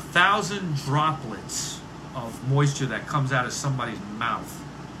 1,000 droplets of moisture that comes out of somebody's mouth,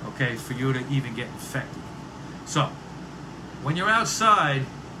 okay, for you to even get infected. So, when you're outside,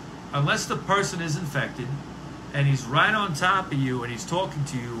 unless the person is infected and he's right on top of you and he's talking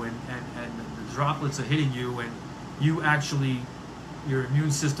to you and the droplets are hitting you and you actually, your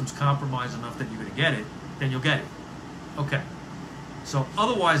immune system's compromised enough that you're going to get it, then you'll get it. Okay. So,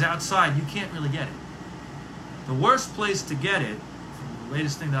 otherwise, outside, you can't really get it. The worst place to get it, from the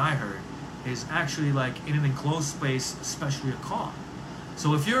latest thing that I heard, is actually like in an enclosed space, especially a car.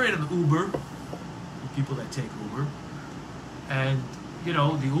 So if you're in an Uber, people that take Uber, and you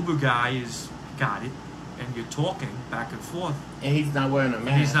know the Uber guy is got it, and you're talking back and forth, and he's not wearing a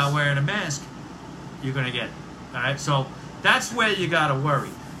mask, you're gonna get it. All right, so that's where you gotta worry.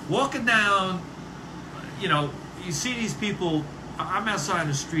 Walking down, you know, you see these people. I'm outside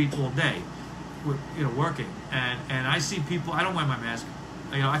the street all day, with, you know, working, and I see people. I don't wear my mask.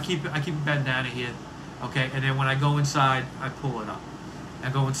 You know, I keep it bent down here, okay? And then when I go inside, I pull it up. I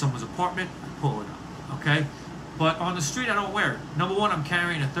go in someone's apartment, I pull it up, okay? But on the street, I don't wear it. Number one, I'm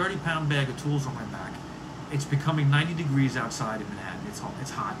carrying a 30-pound bag of tools on my back. It's becoming 90 degrees outside in Manhattan.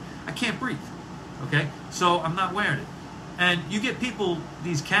 It's hot. I can't breathe, okay? So I'm not wearing it. And you get people,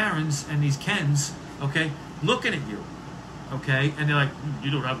 these Karens and these Kens, okay, looking at you, okay? And they're like, you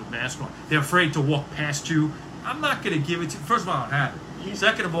don't have a mask on. They're afraid to walk past you I'm not going to give it to you. First of all, I don't have it.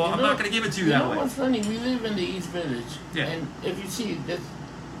 Second of all, I'm not going to give it to you that way. You know what's funny? We live in the East Village. Yeah. And if you see, this,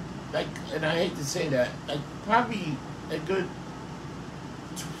 like, and I hate to say that, like, probably a good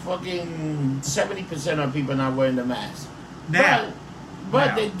fucking 70% of people not wearing the mask. Now.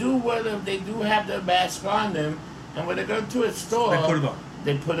 But they do have the mask on them, and when they go to a store, they put it on.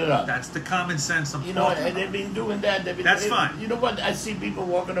 They put it up. That's the common sense of and they've been doing that. That's fine. You know what? I see people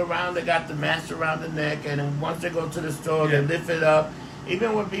walking around. They got the mask around the neck, and then once they go to the store, they lift it up.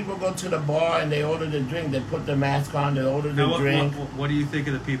 Even when people go to the bar and they order the drink, they put the mask on. They order the drink. What do you think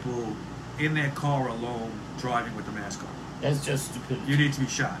of the people in their car alone driving with the mask on? That's just stupid. You need to be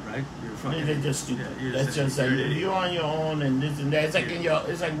shot, right? You're fucking. They're just stupid. Yeah, that's just like if you're on your own and this and that. It's like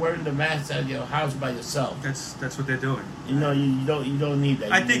it's like wearing the mask at your house by yourself. That's what they're doing. You know, you don't need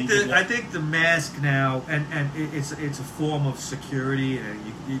that. I think the mask now, and it's a form of security, and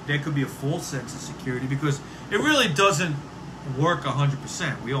there could be a false sense of security because it really doesn't work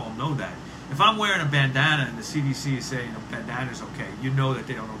 100%. We all know that. If I'm wearing a bandana and the CDC is saying bandana's okay, you know that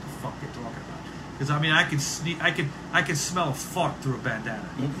they don't know what the fuck they're talking about. Because I mean, I can smell a fart through a bandana.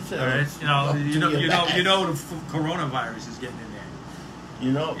 All right, you know the coronavirus is getting in there.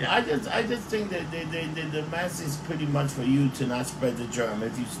 You know, yeah. I just think that the mask is pretty much for you to not spread the germ.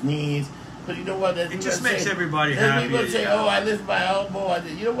 If you sneeze, but you know what? It just makes everybody happy. People say, "Oh, I lift my elbow."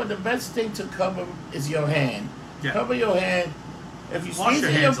 You know what? The best thing to cover is your hand. Yeah. Cover your hand. If you sneeze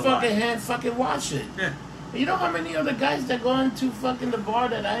in your fucking hand, fucking wash it. Yeah. You know how many other guys that go into fucking the bar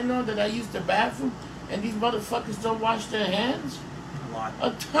that I know that I use the bathroom and these motherfuckers don't wash their hands? A lot.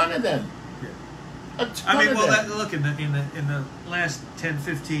 A ton of them. Yeah. Look, in the last 10,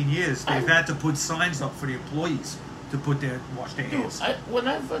 15 years, they've had to put signs up for the employees to wash their hands. When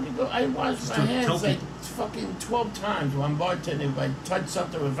I fucking go, I wash my hands like fucking 12 times when I'm bartending. If I touch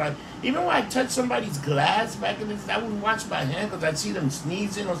something, even when I touch somebody's glass back in the day, I would wash my hand because I'd see them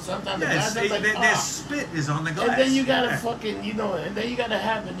sneezing or something on the glass. Their spit is on the glass. And then you gotta and then you gotta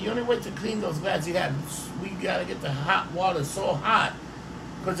have it. The only way to clean those glasses, we gotta get the hot water so hot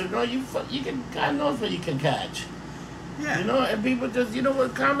because you can, God knows what you can catch. Yeah. You know, and people just, you know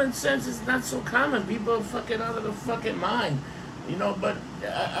what, common sense is not so common. People are fucking out of the fucking mind. You know, but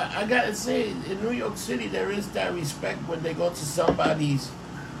I gotta say, in New York City, there is that respect when they go to somebody's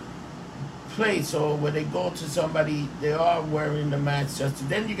place or when they go to somebody, they are wearing the mask.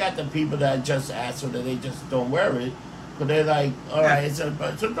 Then you got the people that just ask so that they just don't wear it. But they're like, all right, so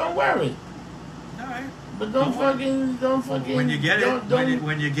don't wear it. All right. But don't fucking. When you get it,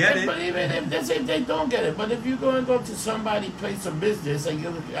 when you get it. But even if they don't get it, but if you're going to go to somebody's place of business and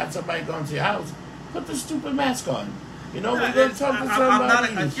you got somebody going to your house, put the stupid mask on. You know, we're going to talk to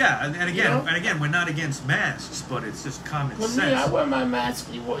somebody. And again, we're not against masks, but it's just common sense. Me, I wear my mask.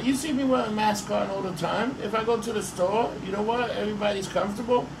 You see me wearing a mask on all the time. If I go to the store, you know what? Everybody's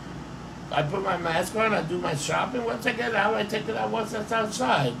comfortable. I put my mask on. I do my shopping. Once I get out, I take it out once that's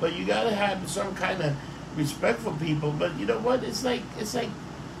outside. But you got to have some kind of respect for people, but you know what? It's like,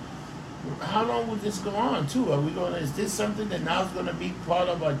 how long will this go on too? Is this something that now is going to be part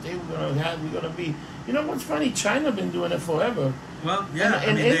of our day? We're going to be, you know what's funny? China been doing it forever. Well, yeah.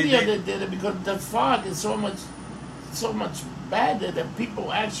 And India they did it because the fog is so much bad that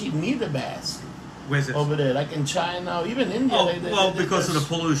people actually need a mask. Where's it? Over there, like in China, even India. Because of the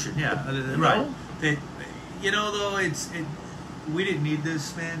pollution, yeah. Right. We didn't need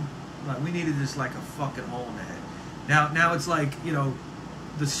this, man. Like, we needed this like a fucking hole in the head. Now it's like,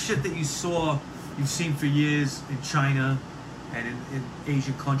 the shit that you've seen for years in China and in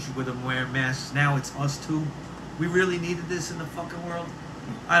Asian countries where they're wearing masks. Now it's us too. We really needed this in the fucking world.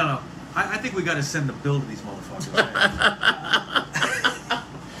 I don't know. I think we got to send the bill to these motherfuckers. Man.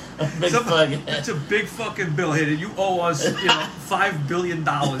 It's a big fucking bill here. You owe us, $5 billion.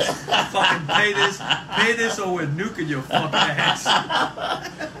 Fucking pay this, or we're nuking your fucking ass.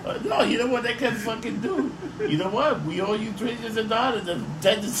 No, you know what they can fucking do? You know what? We owe you $3 billion.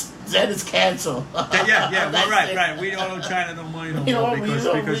 That is canceled. Right. We don't owe China no money no more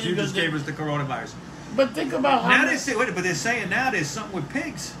because you just gave us the coronavirus. But think about how now they say. But they're saying now there's something with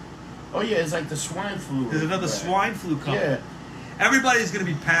pigs. Oh yeah, it's like the swine flu. There's another swine flu coming. Yeah. Everybody's gonna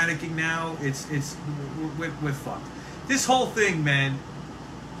be panicking now. We're fucked. This whole thing, man.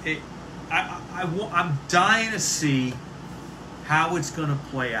 I'm dying to see how it's gonna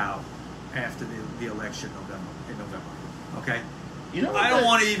play out after the election in November. Okay. I don't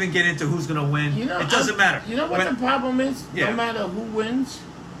want to even get into who's gonna win. It doesn't matter. You know what the problem is? Yeah. No matter who wins,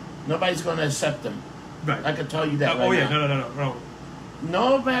 nobody's gonna accept them. Right. I can tell you that. No.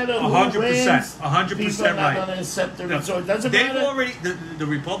 No matter who 100%, wins, 100% people are not right. going to accept the No, result. Doesn't they've matter. already the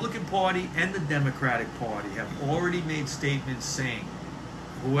Republican Party and the Democratic Party have already made statements saying,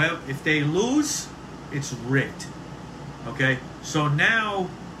 whoever if they lose, it's rigged. Okay, so now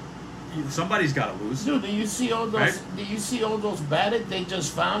somebody's got to lose. Dude, do you see all those? Right? Do you see all those ballots they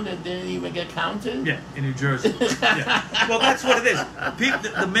just found that didn't even get counted? Yeah, in New Jersey. Yeah. Well, that's what it is.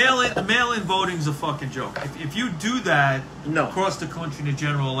 The mail-in voting's a fucking joke. If you do that No. across the country in a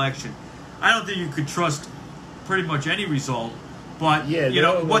general election, I don't think you could trust pretty much any result. But Yeah, you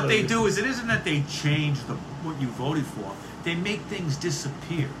know they're what all they over. do is it isn't that they change what you voted for. They make things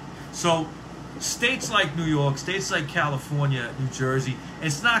disappear. So states like New York, states like California, New Jersey,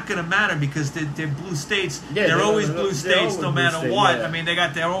 it's not going to matter because they're blue states. Yeah, they're always blue they're states always no blue matter state, what. yeah. I mean, they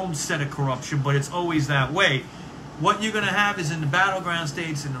got their own set of corruption, but it's always that way. What you're going to have is in the battleground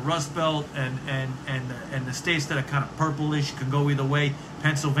states, in the Rust Belt, and the states that are kind of purplish, can go either way,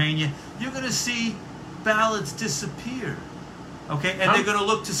 Pennsylvania, you're going to see ballots disappear. Okay? And they're going to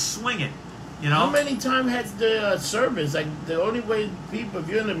look to swing it. You know? How many times has the service? Like the only way people, if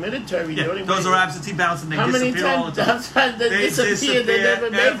you're in the military, Yeah, the only those way are absentee ballots, and they how many disappear all the time. times they disappear? They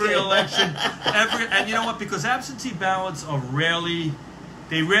never make every it. election. And you know what? Because absentee ballots are rarely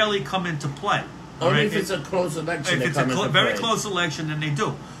come into play. all Only right? if it's a close election. If it's a very close election, then they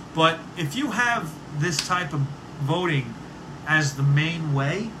do. But if you have this type of voting as the main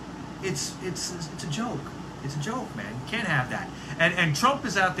way, it's a joke. It's a joke, man. You can't have that. And Trump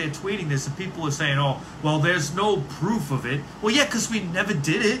is out there tweeting this, and people are saying, "Oh, well, there's no proof of it." Well, yeah, because we never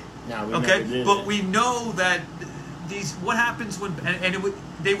did it. No, we okay, never did but it. we know that these. What happens when? And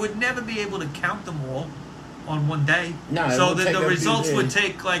they would never be able to count them all on one day. No, it so would the take a few results would days.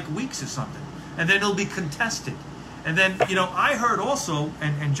 take like weeks or something, and then it'll be contested. And then I heard also,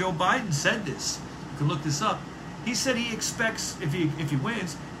 and Joe Biden said this. You can look this up. He said he expects if he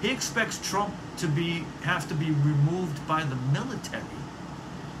wins, he expects Trump to have to be removed by the military.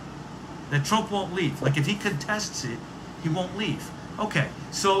 That Trump won't leave. Like if he contests it, he won't leave. Okay,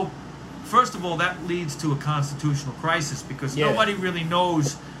 so first of all, that leads to a constitutional crisis because nobody really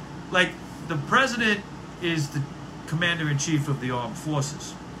knows. Like the president is the commander-in-chief of the armed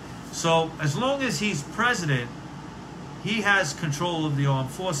forces. So as long as he's president, he has control of the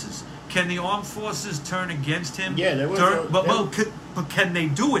armed forces. Can the armed forces turn against him? Yeah, there was but can they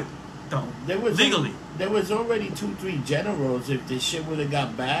do it though? Legally. There was already 2-3 generals. If this shit would have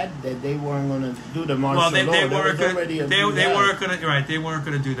got bad, that they weren't going to do the martial law. They weren't going gonna They weren't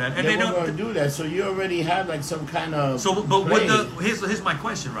gonna do that, and they weren't going to do that. So you already have like some kind of. So, but when here's my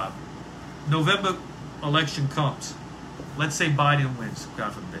question, Rob. November election comes. Let's say Biden wins.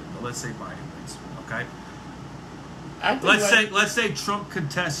 God forbid, but let's say Biden wins. Okay. Let's say Trump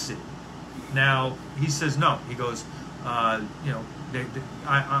contests it. Now he says no. He goes, I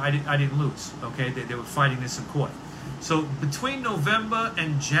didn't lose. Okay, they were fighting this in court. So between November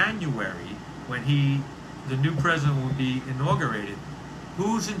and January, when the new president will be inaugurated,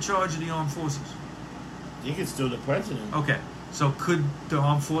 who's in charge of the armed forces? I think it's still the president. Okay, so could the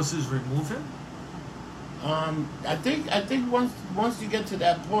armed forces remove him? I think once you get to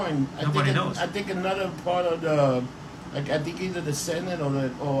that point, Nobody knows. I think another part of the. Like I think either the Senate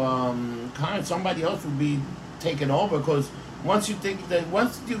or Congress, somebody else will be taking over because once you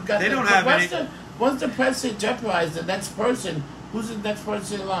got they don't have any. Once the president jeopardized the next person, who's the next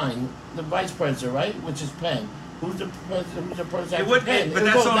person in line? The vice president, right? Which is Penn. Who's the president? Who's the person after Penn? But It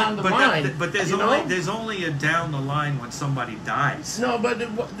that's goes down the line. but there's only a down the line when somebody dies. No, but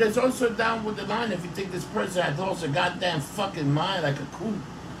there's also down with the line if you think this person has lost a goddamn fucking mind like a coot.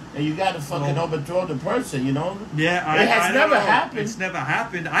 And you got to fucking overthrow the person, Yeah, it has never happened. It's never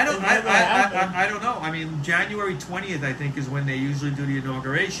happened. I don't know. I mean, January 20th, I think, is when they usually do the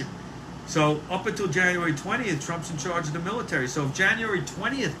inauguration. So up until January 20th, Trump's in charge of the military. So if January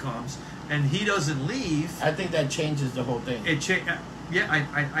 20th comes and he doesn't leave, I think that changes the whole thing. Yeah,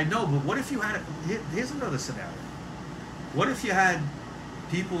 I know. But what if you had? Here's another scenario. What if you had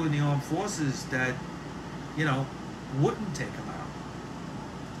people in the armed forces that, wouldn't take him out?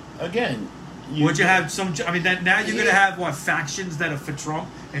 Again, would you have some? I mean, now you're going to have factions that are for Trump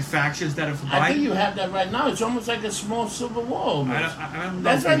and factions that are for Biden. I think you have that right now. It's almost like a small civil war. Almost. I don't know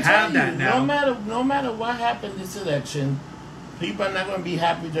That's if what we I'm have telling that you. now. No matter what happened this election, people are not going to be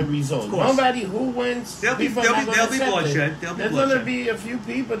happy with the result. Of course. Nobody who wins, there'll be bloodshed. There's going to be a few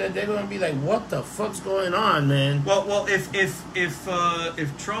people that they're going to be like, "What the fuck's going on, man?" Well,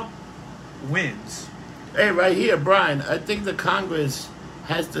 if Trump wins, hey, right here, Brian. I think the Congress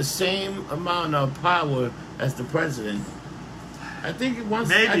has the same amount of power as the president. I think once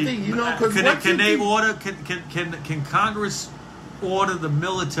maybe I think because can Congress order the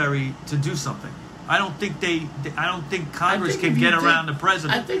military to do something. I don't think Congress can get around the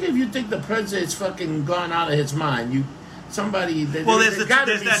president. I think if you think the president's fucking gone out of his mind, there's got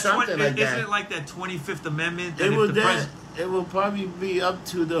to be something like that. Isn't it like that 25th Amendment? It will probably be up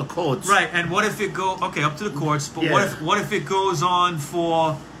to the courts. Right, and what if it up to the courts, but Yeah. what if it goes on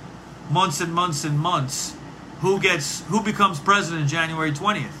for months and months and months? Who becomes president January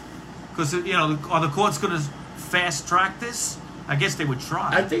 20th? Because are the courts going to fast track this? I guess they would try.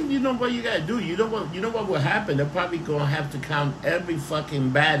 I think you know what you gotta do. You know what will happen. They're probably gonna have to count every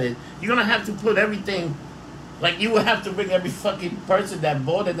fucking ballot. You're gonna have to put everything, like you will have to bring every fucking person that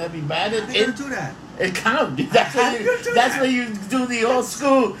voted every ballot in. Do that. And count. That's when you do the old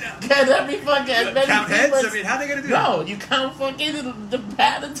school. Get every fucking as many count people. heads. I mean, how are they gonna do No, that? you count fucking the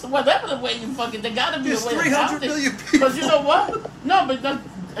ballots, whatever the way you fucking. There gotta be There's a way. 300 million people. Because you know what? No, but.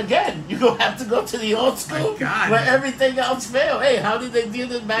 Again, you're going to have to go to the old school where everything else failed. Hey, how did they do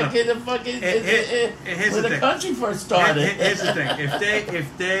it back in the fucking... when the country first started? Here's the thing.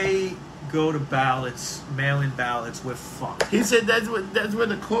 If they go to ballots, mail-in ballots, we're fucked. He said that's where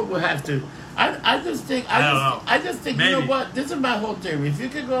the court will have to. I just think... I just think, Maybe. you know what? This is my whole theory. If you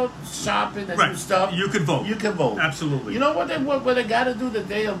could go shopping and do stuff... You can vote. You can vote. Absolutely. You know what they got to do the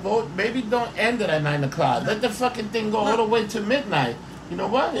day of vote? Maybe don't end it at 9 o'clock. Let the fucking thing go all the way to midnight. You know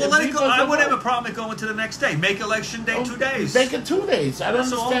what? Well, let it go. I wouldn't have a problem with going to the next day. Make election day 2 days. Make it 2 days. I don't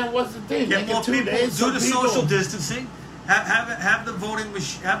understand what's the thing. Get Make more it 2 people. days. Do the social distancing. Have the voting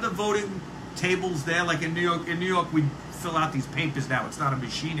machine. Have the voting tables there, like in New York. In New York, we fill out these papers now. It's not a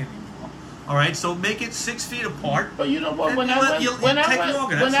machine anymore. All right, so make it 6 feet apart. But you know what? When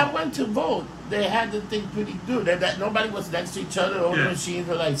I went to vote, they had the thing pretty good. That nobody was next to each other. All the machines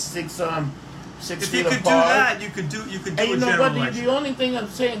were like 6 feet apart. If you could do that, you could do and you a know general what? election. The only thing I'm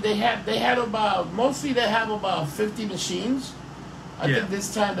saying, they had about, mostly they have about 50 machines. I think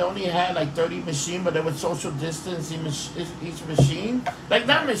this time they only had like 30 machines, but there was social distancing each machine. Like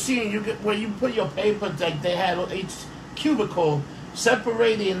that machine, where you put your paper, like they had each cubicle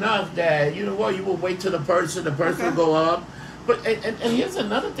separated enough that, you know what, you will wait till the person will go up. But and here's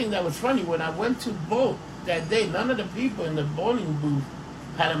another thing that was funny. When I went to vote that day, none of the people in the voting booth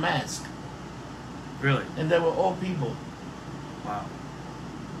had a mask. Really? And they were all people. Wow.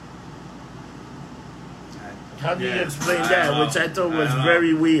 How do you explain that? Which I thought was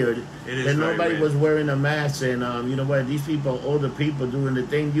very weird. It is that very nobody weird. was wearing a mask, and you know what? These people, older people, doing the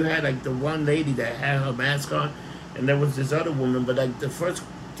thing. You had like the one lady that had her mask on, and there was this other woman. But like the first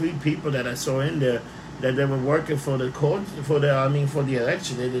 3 people that I saw in there, that they were working for the court, for the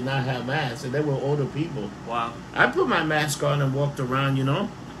election, they did not have masks, and they were older people. Wow. I put my mask on and walked around, you know.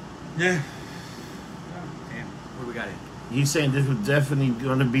 Yeah. Damn. What do we got here? You saying this was definitely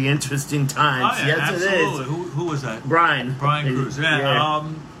going to be interesting times? Oh, yeah, Yes, absolutely. it is. Who was that? Brian Cruz. Yeah.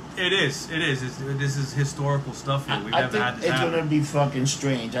 It is. This is historical stuff here. We've never had this it's happen. going to be fucking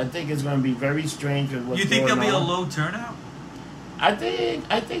strange. I think it's going to be very strange with what's You think going there'll be on. a low turnout? I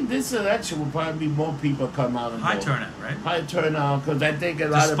think this election will probably be more people come out and High vote. turnout, right? High turnout, because I think a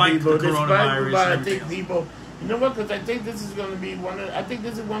lot Despite of people, the coronavirus and I everything think people, you know what? Because I think this is going to be I think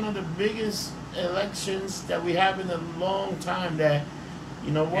this is one of the biggest elections that we have in a long time. That,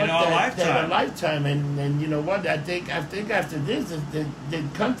 you know what? In our lifetime. That a lifetime, and you know what? I think after this, the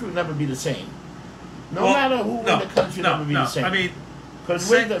country will never be the same. No matter who in the country, will never be the same. I mean, because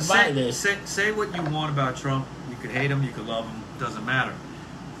we're divided. Say what you want about Trump. You could hate him. You could love him. Doesn't matter.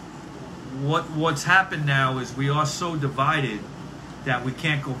 What's happened now is we are so divided that we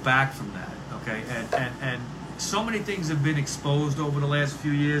can't go back from that. Okay, and so many things have been exposed over the last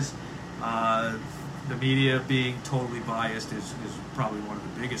few years. The media being totally biased is probably one of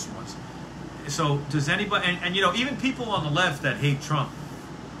the biggest ones. So does anybody? And you know, even people on the left that hate Trump,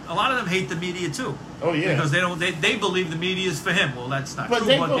 a lot of them hate the media too. Oh yeah, because they believe the media is for him. Well, that's not true.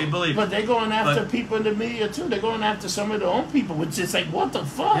 They believe. But they're going after people in the media too. They're going after some of their own people, which is like, what the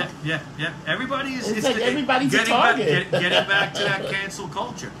fuck? Yeah. Everybody is. It's like everybody's a target. Getting back to that cancel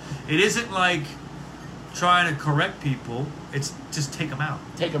culture. It isn't like trying to correct people. It's just take them out.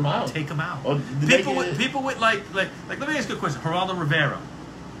 Take them out. Take them out. Or People with like. Let me ask you a question. Geraldo Rivera.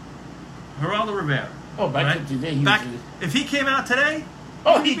 Oh, back in the day, if he came out today.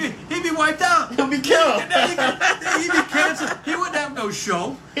 Oh, he'd be wiped out. He'll be killed. He'd be canceled. He wouldn't have no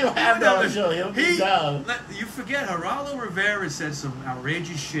show. He'll have no show. He'll be down. You forget, Geraldo Rivera said some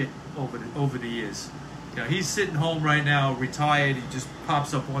outrageous shit over the years. You know, he's sitting home right now, retired. He just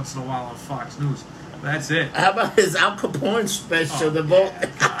pops up once in a while on Fox News. That's it. How about his Al Capone special? The vote.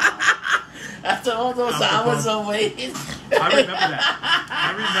 After all those hours of waiting. I remember that.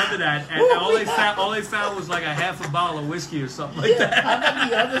 I remember that. And all they found was like a half a bottle of whiskey or something like that. How about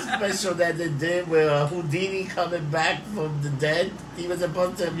the other special that they did with Houdini coming back from the dead? He was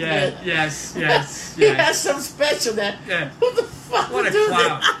supposed to appear. Yes. He had some special that. Yeah. Who the fuck What a would do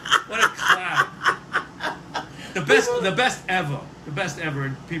clown! that? What a clown! The best ever.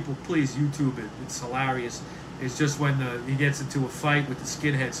 And people, please YouTube it. It's hilarious. It's just when he gets into a fight with the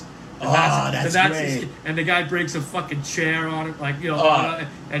skinheads. That's great. And the guy breaks a fucking chair on it, like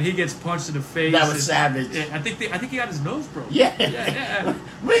and he gets punched in the face. That was savage. Yeah, I think he got his nose broken. Yeah.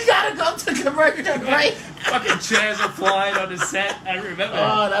 We gotta go to commercial break. Fucking chairs are flying on the set. I remember.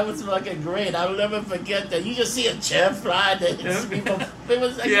 Oh, that was fucking great. I'll never forget that. You just see a chair fly. People, it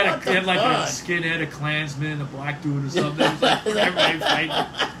was like, he had like a skinhead, a Klansman, a black dude or something. It was like everybody fighting.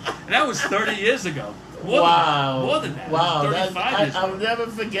 And that was 30 years ago. More than that. Wow. 35 years I'll never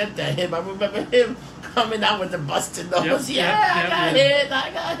forget that. I remember him coming out with the busted nose. Yep,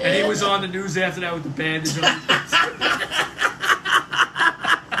 I got hit. And he was on the news after that with the bandage on his face.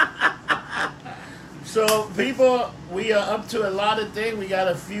 So, people, we are up to a lot of things. We got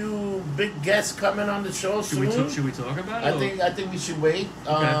a few big guests coming on the show soon. Should we talk about it? I think we should wait.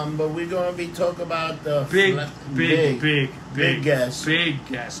 Okay. But we're going to be talking about the big guests. Big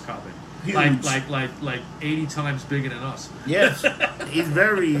guests coming. Huge. Like 80 times bigger than us. Yes. He's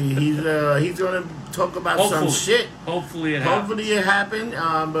going to talk about some shit. Hopefully it happened.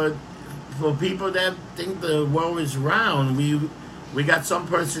 But for people that think the world is round, we got some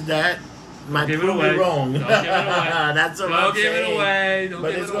person that might prove me wrong. Don't give it away. That's what Don't give it away.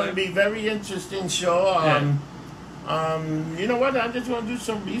 But it's going to be a very interesting show. You know what? I just want to do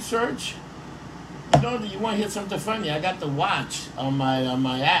some research. You want to hear something funny? I got the watch on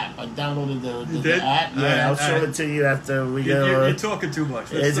my app. I downloaded the app. Yeah, I'll show it to you after we go. You're talking too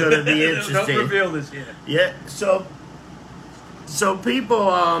much. It's going to be interesting. Don't reveal this yet. Yeah. So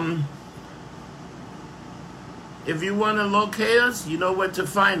people, if you want to locate us, you know where to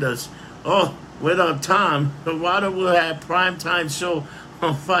find us. Oh, with our time, the Water will have primetime show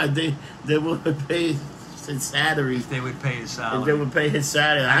on Friday. They will pay his salary. They would pay his salary. They would pay his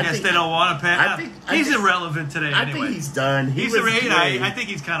salary. I guess they don't want to pay. He's irrelevant today. I think he's done. I think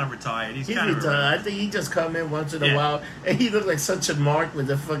he's kind of retired. He's kind of retired. I think he just come in once in a while, and he looked like such a mark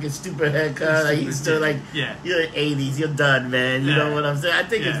with a fucking stupid haircut. Like he's still like, you're 80s. You're done, man. You know what I'm saying? I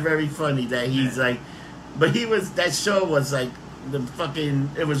think it's very funny that he's like, but that show was like.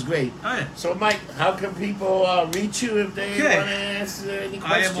 It was great. Oh, yeah. So, Mike, how can people reach you if they want to answer any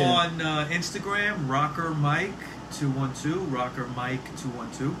questions? I am on Instagram, Rocker Mike 212, Rocker Mike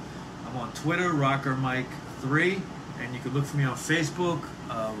 212. I'm on Twitter, Rocker Mike 3, and you can look for me on Facebook,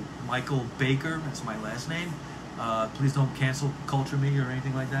 Michael Baker. That's my last name. Please don't cancel culture me or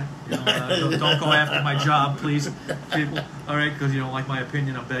anything like that. You know, don't go after my job, please, people. All right, because you don't like my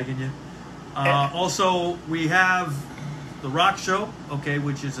opinion. I'm begging you. Also, we have The Rock Show,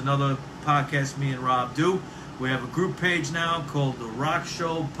 which is another podcast me and Rob do. We have a group page now called The Rock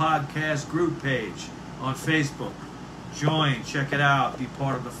Show Podcast Group Page on Facebook. Join, check it out, be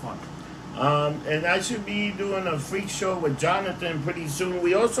part of the fun. And I should be doing a freak show with Jonathan pretty soon.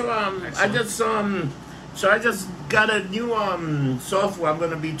 We also, I just got a new software I'm going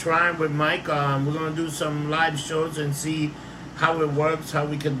to be trying with Mike. We're going to do some live shows and see how it works, how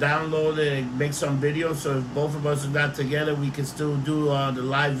we can download it and make some videos. So if both of us are not together, we can still do the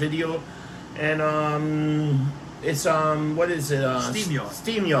live video. And it's what is it?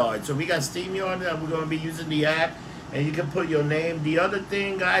 StreamYard. So we got StreamYard that we're gonna be using the app, and you can put your name. The other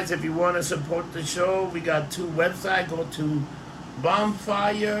thing, guys, if you want to support the show, we got 2 websites. Go to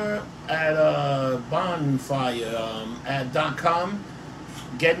Bonfire at .com.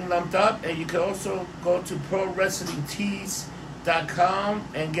 Getting Lumped Up, and you can also go to ProWrestlingTees.com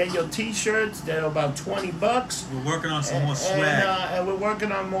and get your t-shirts. They're about $20. We're working on some more swag. And we're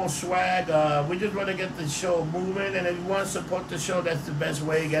working on more swag. We just want to get the show moving, and if you want to support the show, that's the best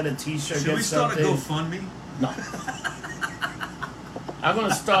way. Get a t-shirt. Should we start a GoFundMe? No. I'm going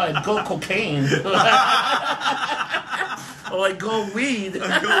to start Go Cocaine. Or like Go Weed.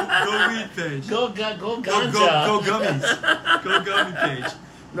 Go Weed page. Go Ganja. Go Gummies. Go Gummy page.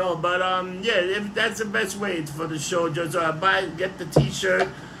 No, but if that's the best way for the show. Just get the t-shirt,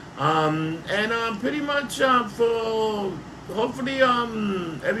 and pretty much for hopefully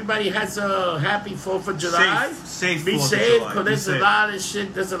everybody has a happy 4th of July. Safe. Be safe, because there's a lot of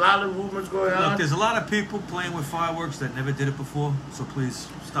shit. There's a lot of rumors going on. Look, there's a lot of people playing with fireworks that never did it before. So please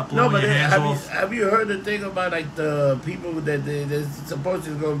stop blowing your hands off. Have you heard the thing about like the people that there's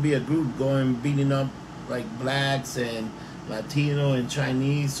supposedly going to be a group beating up like blacks and Latino and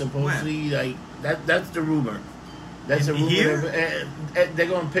Chinese, supposedly? Like that's the rumor. That's a rumor. Here? They're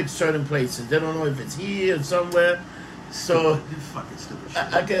gonna pick certain places. They don't know if it's here or somewhere. So fucking stupid shit.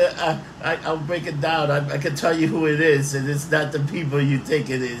 I'll break it down. I can tell you who it is, and it's not the people you think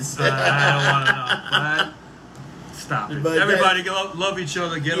it is. I don't want to know. But stop it. But everybody love each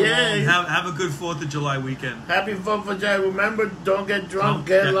other. Get along. Have a good 4th of July weekend. Happy 4th of July. Remember, don't get drunk.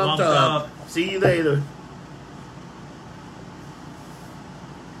 Get lumped up. See you later.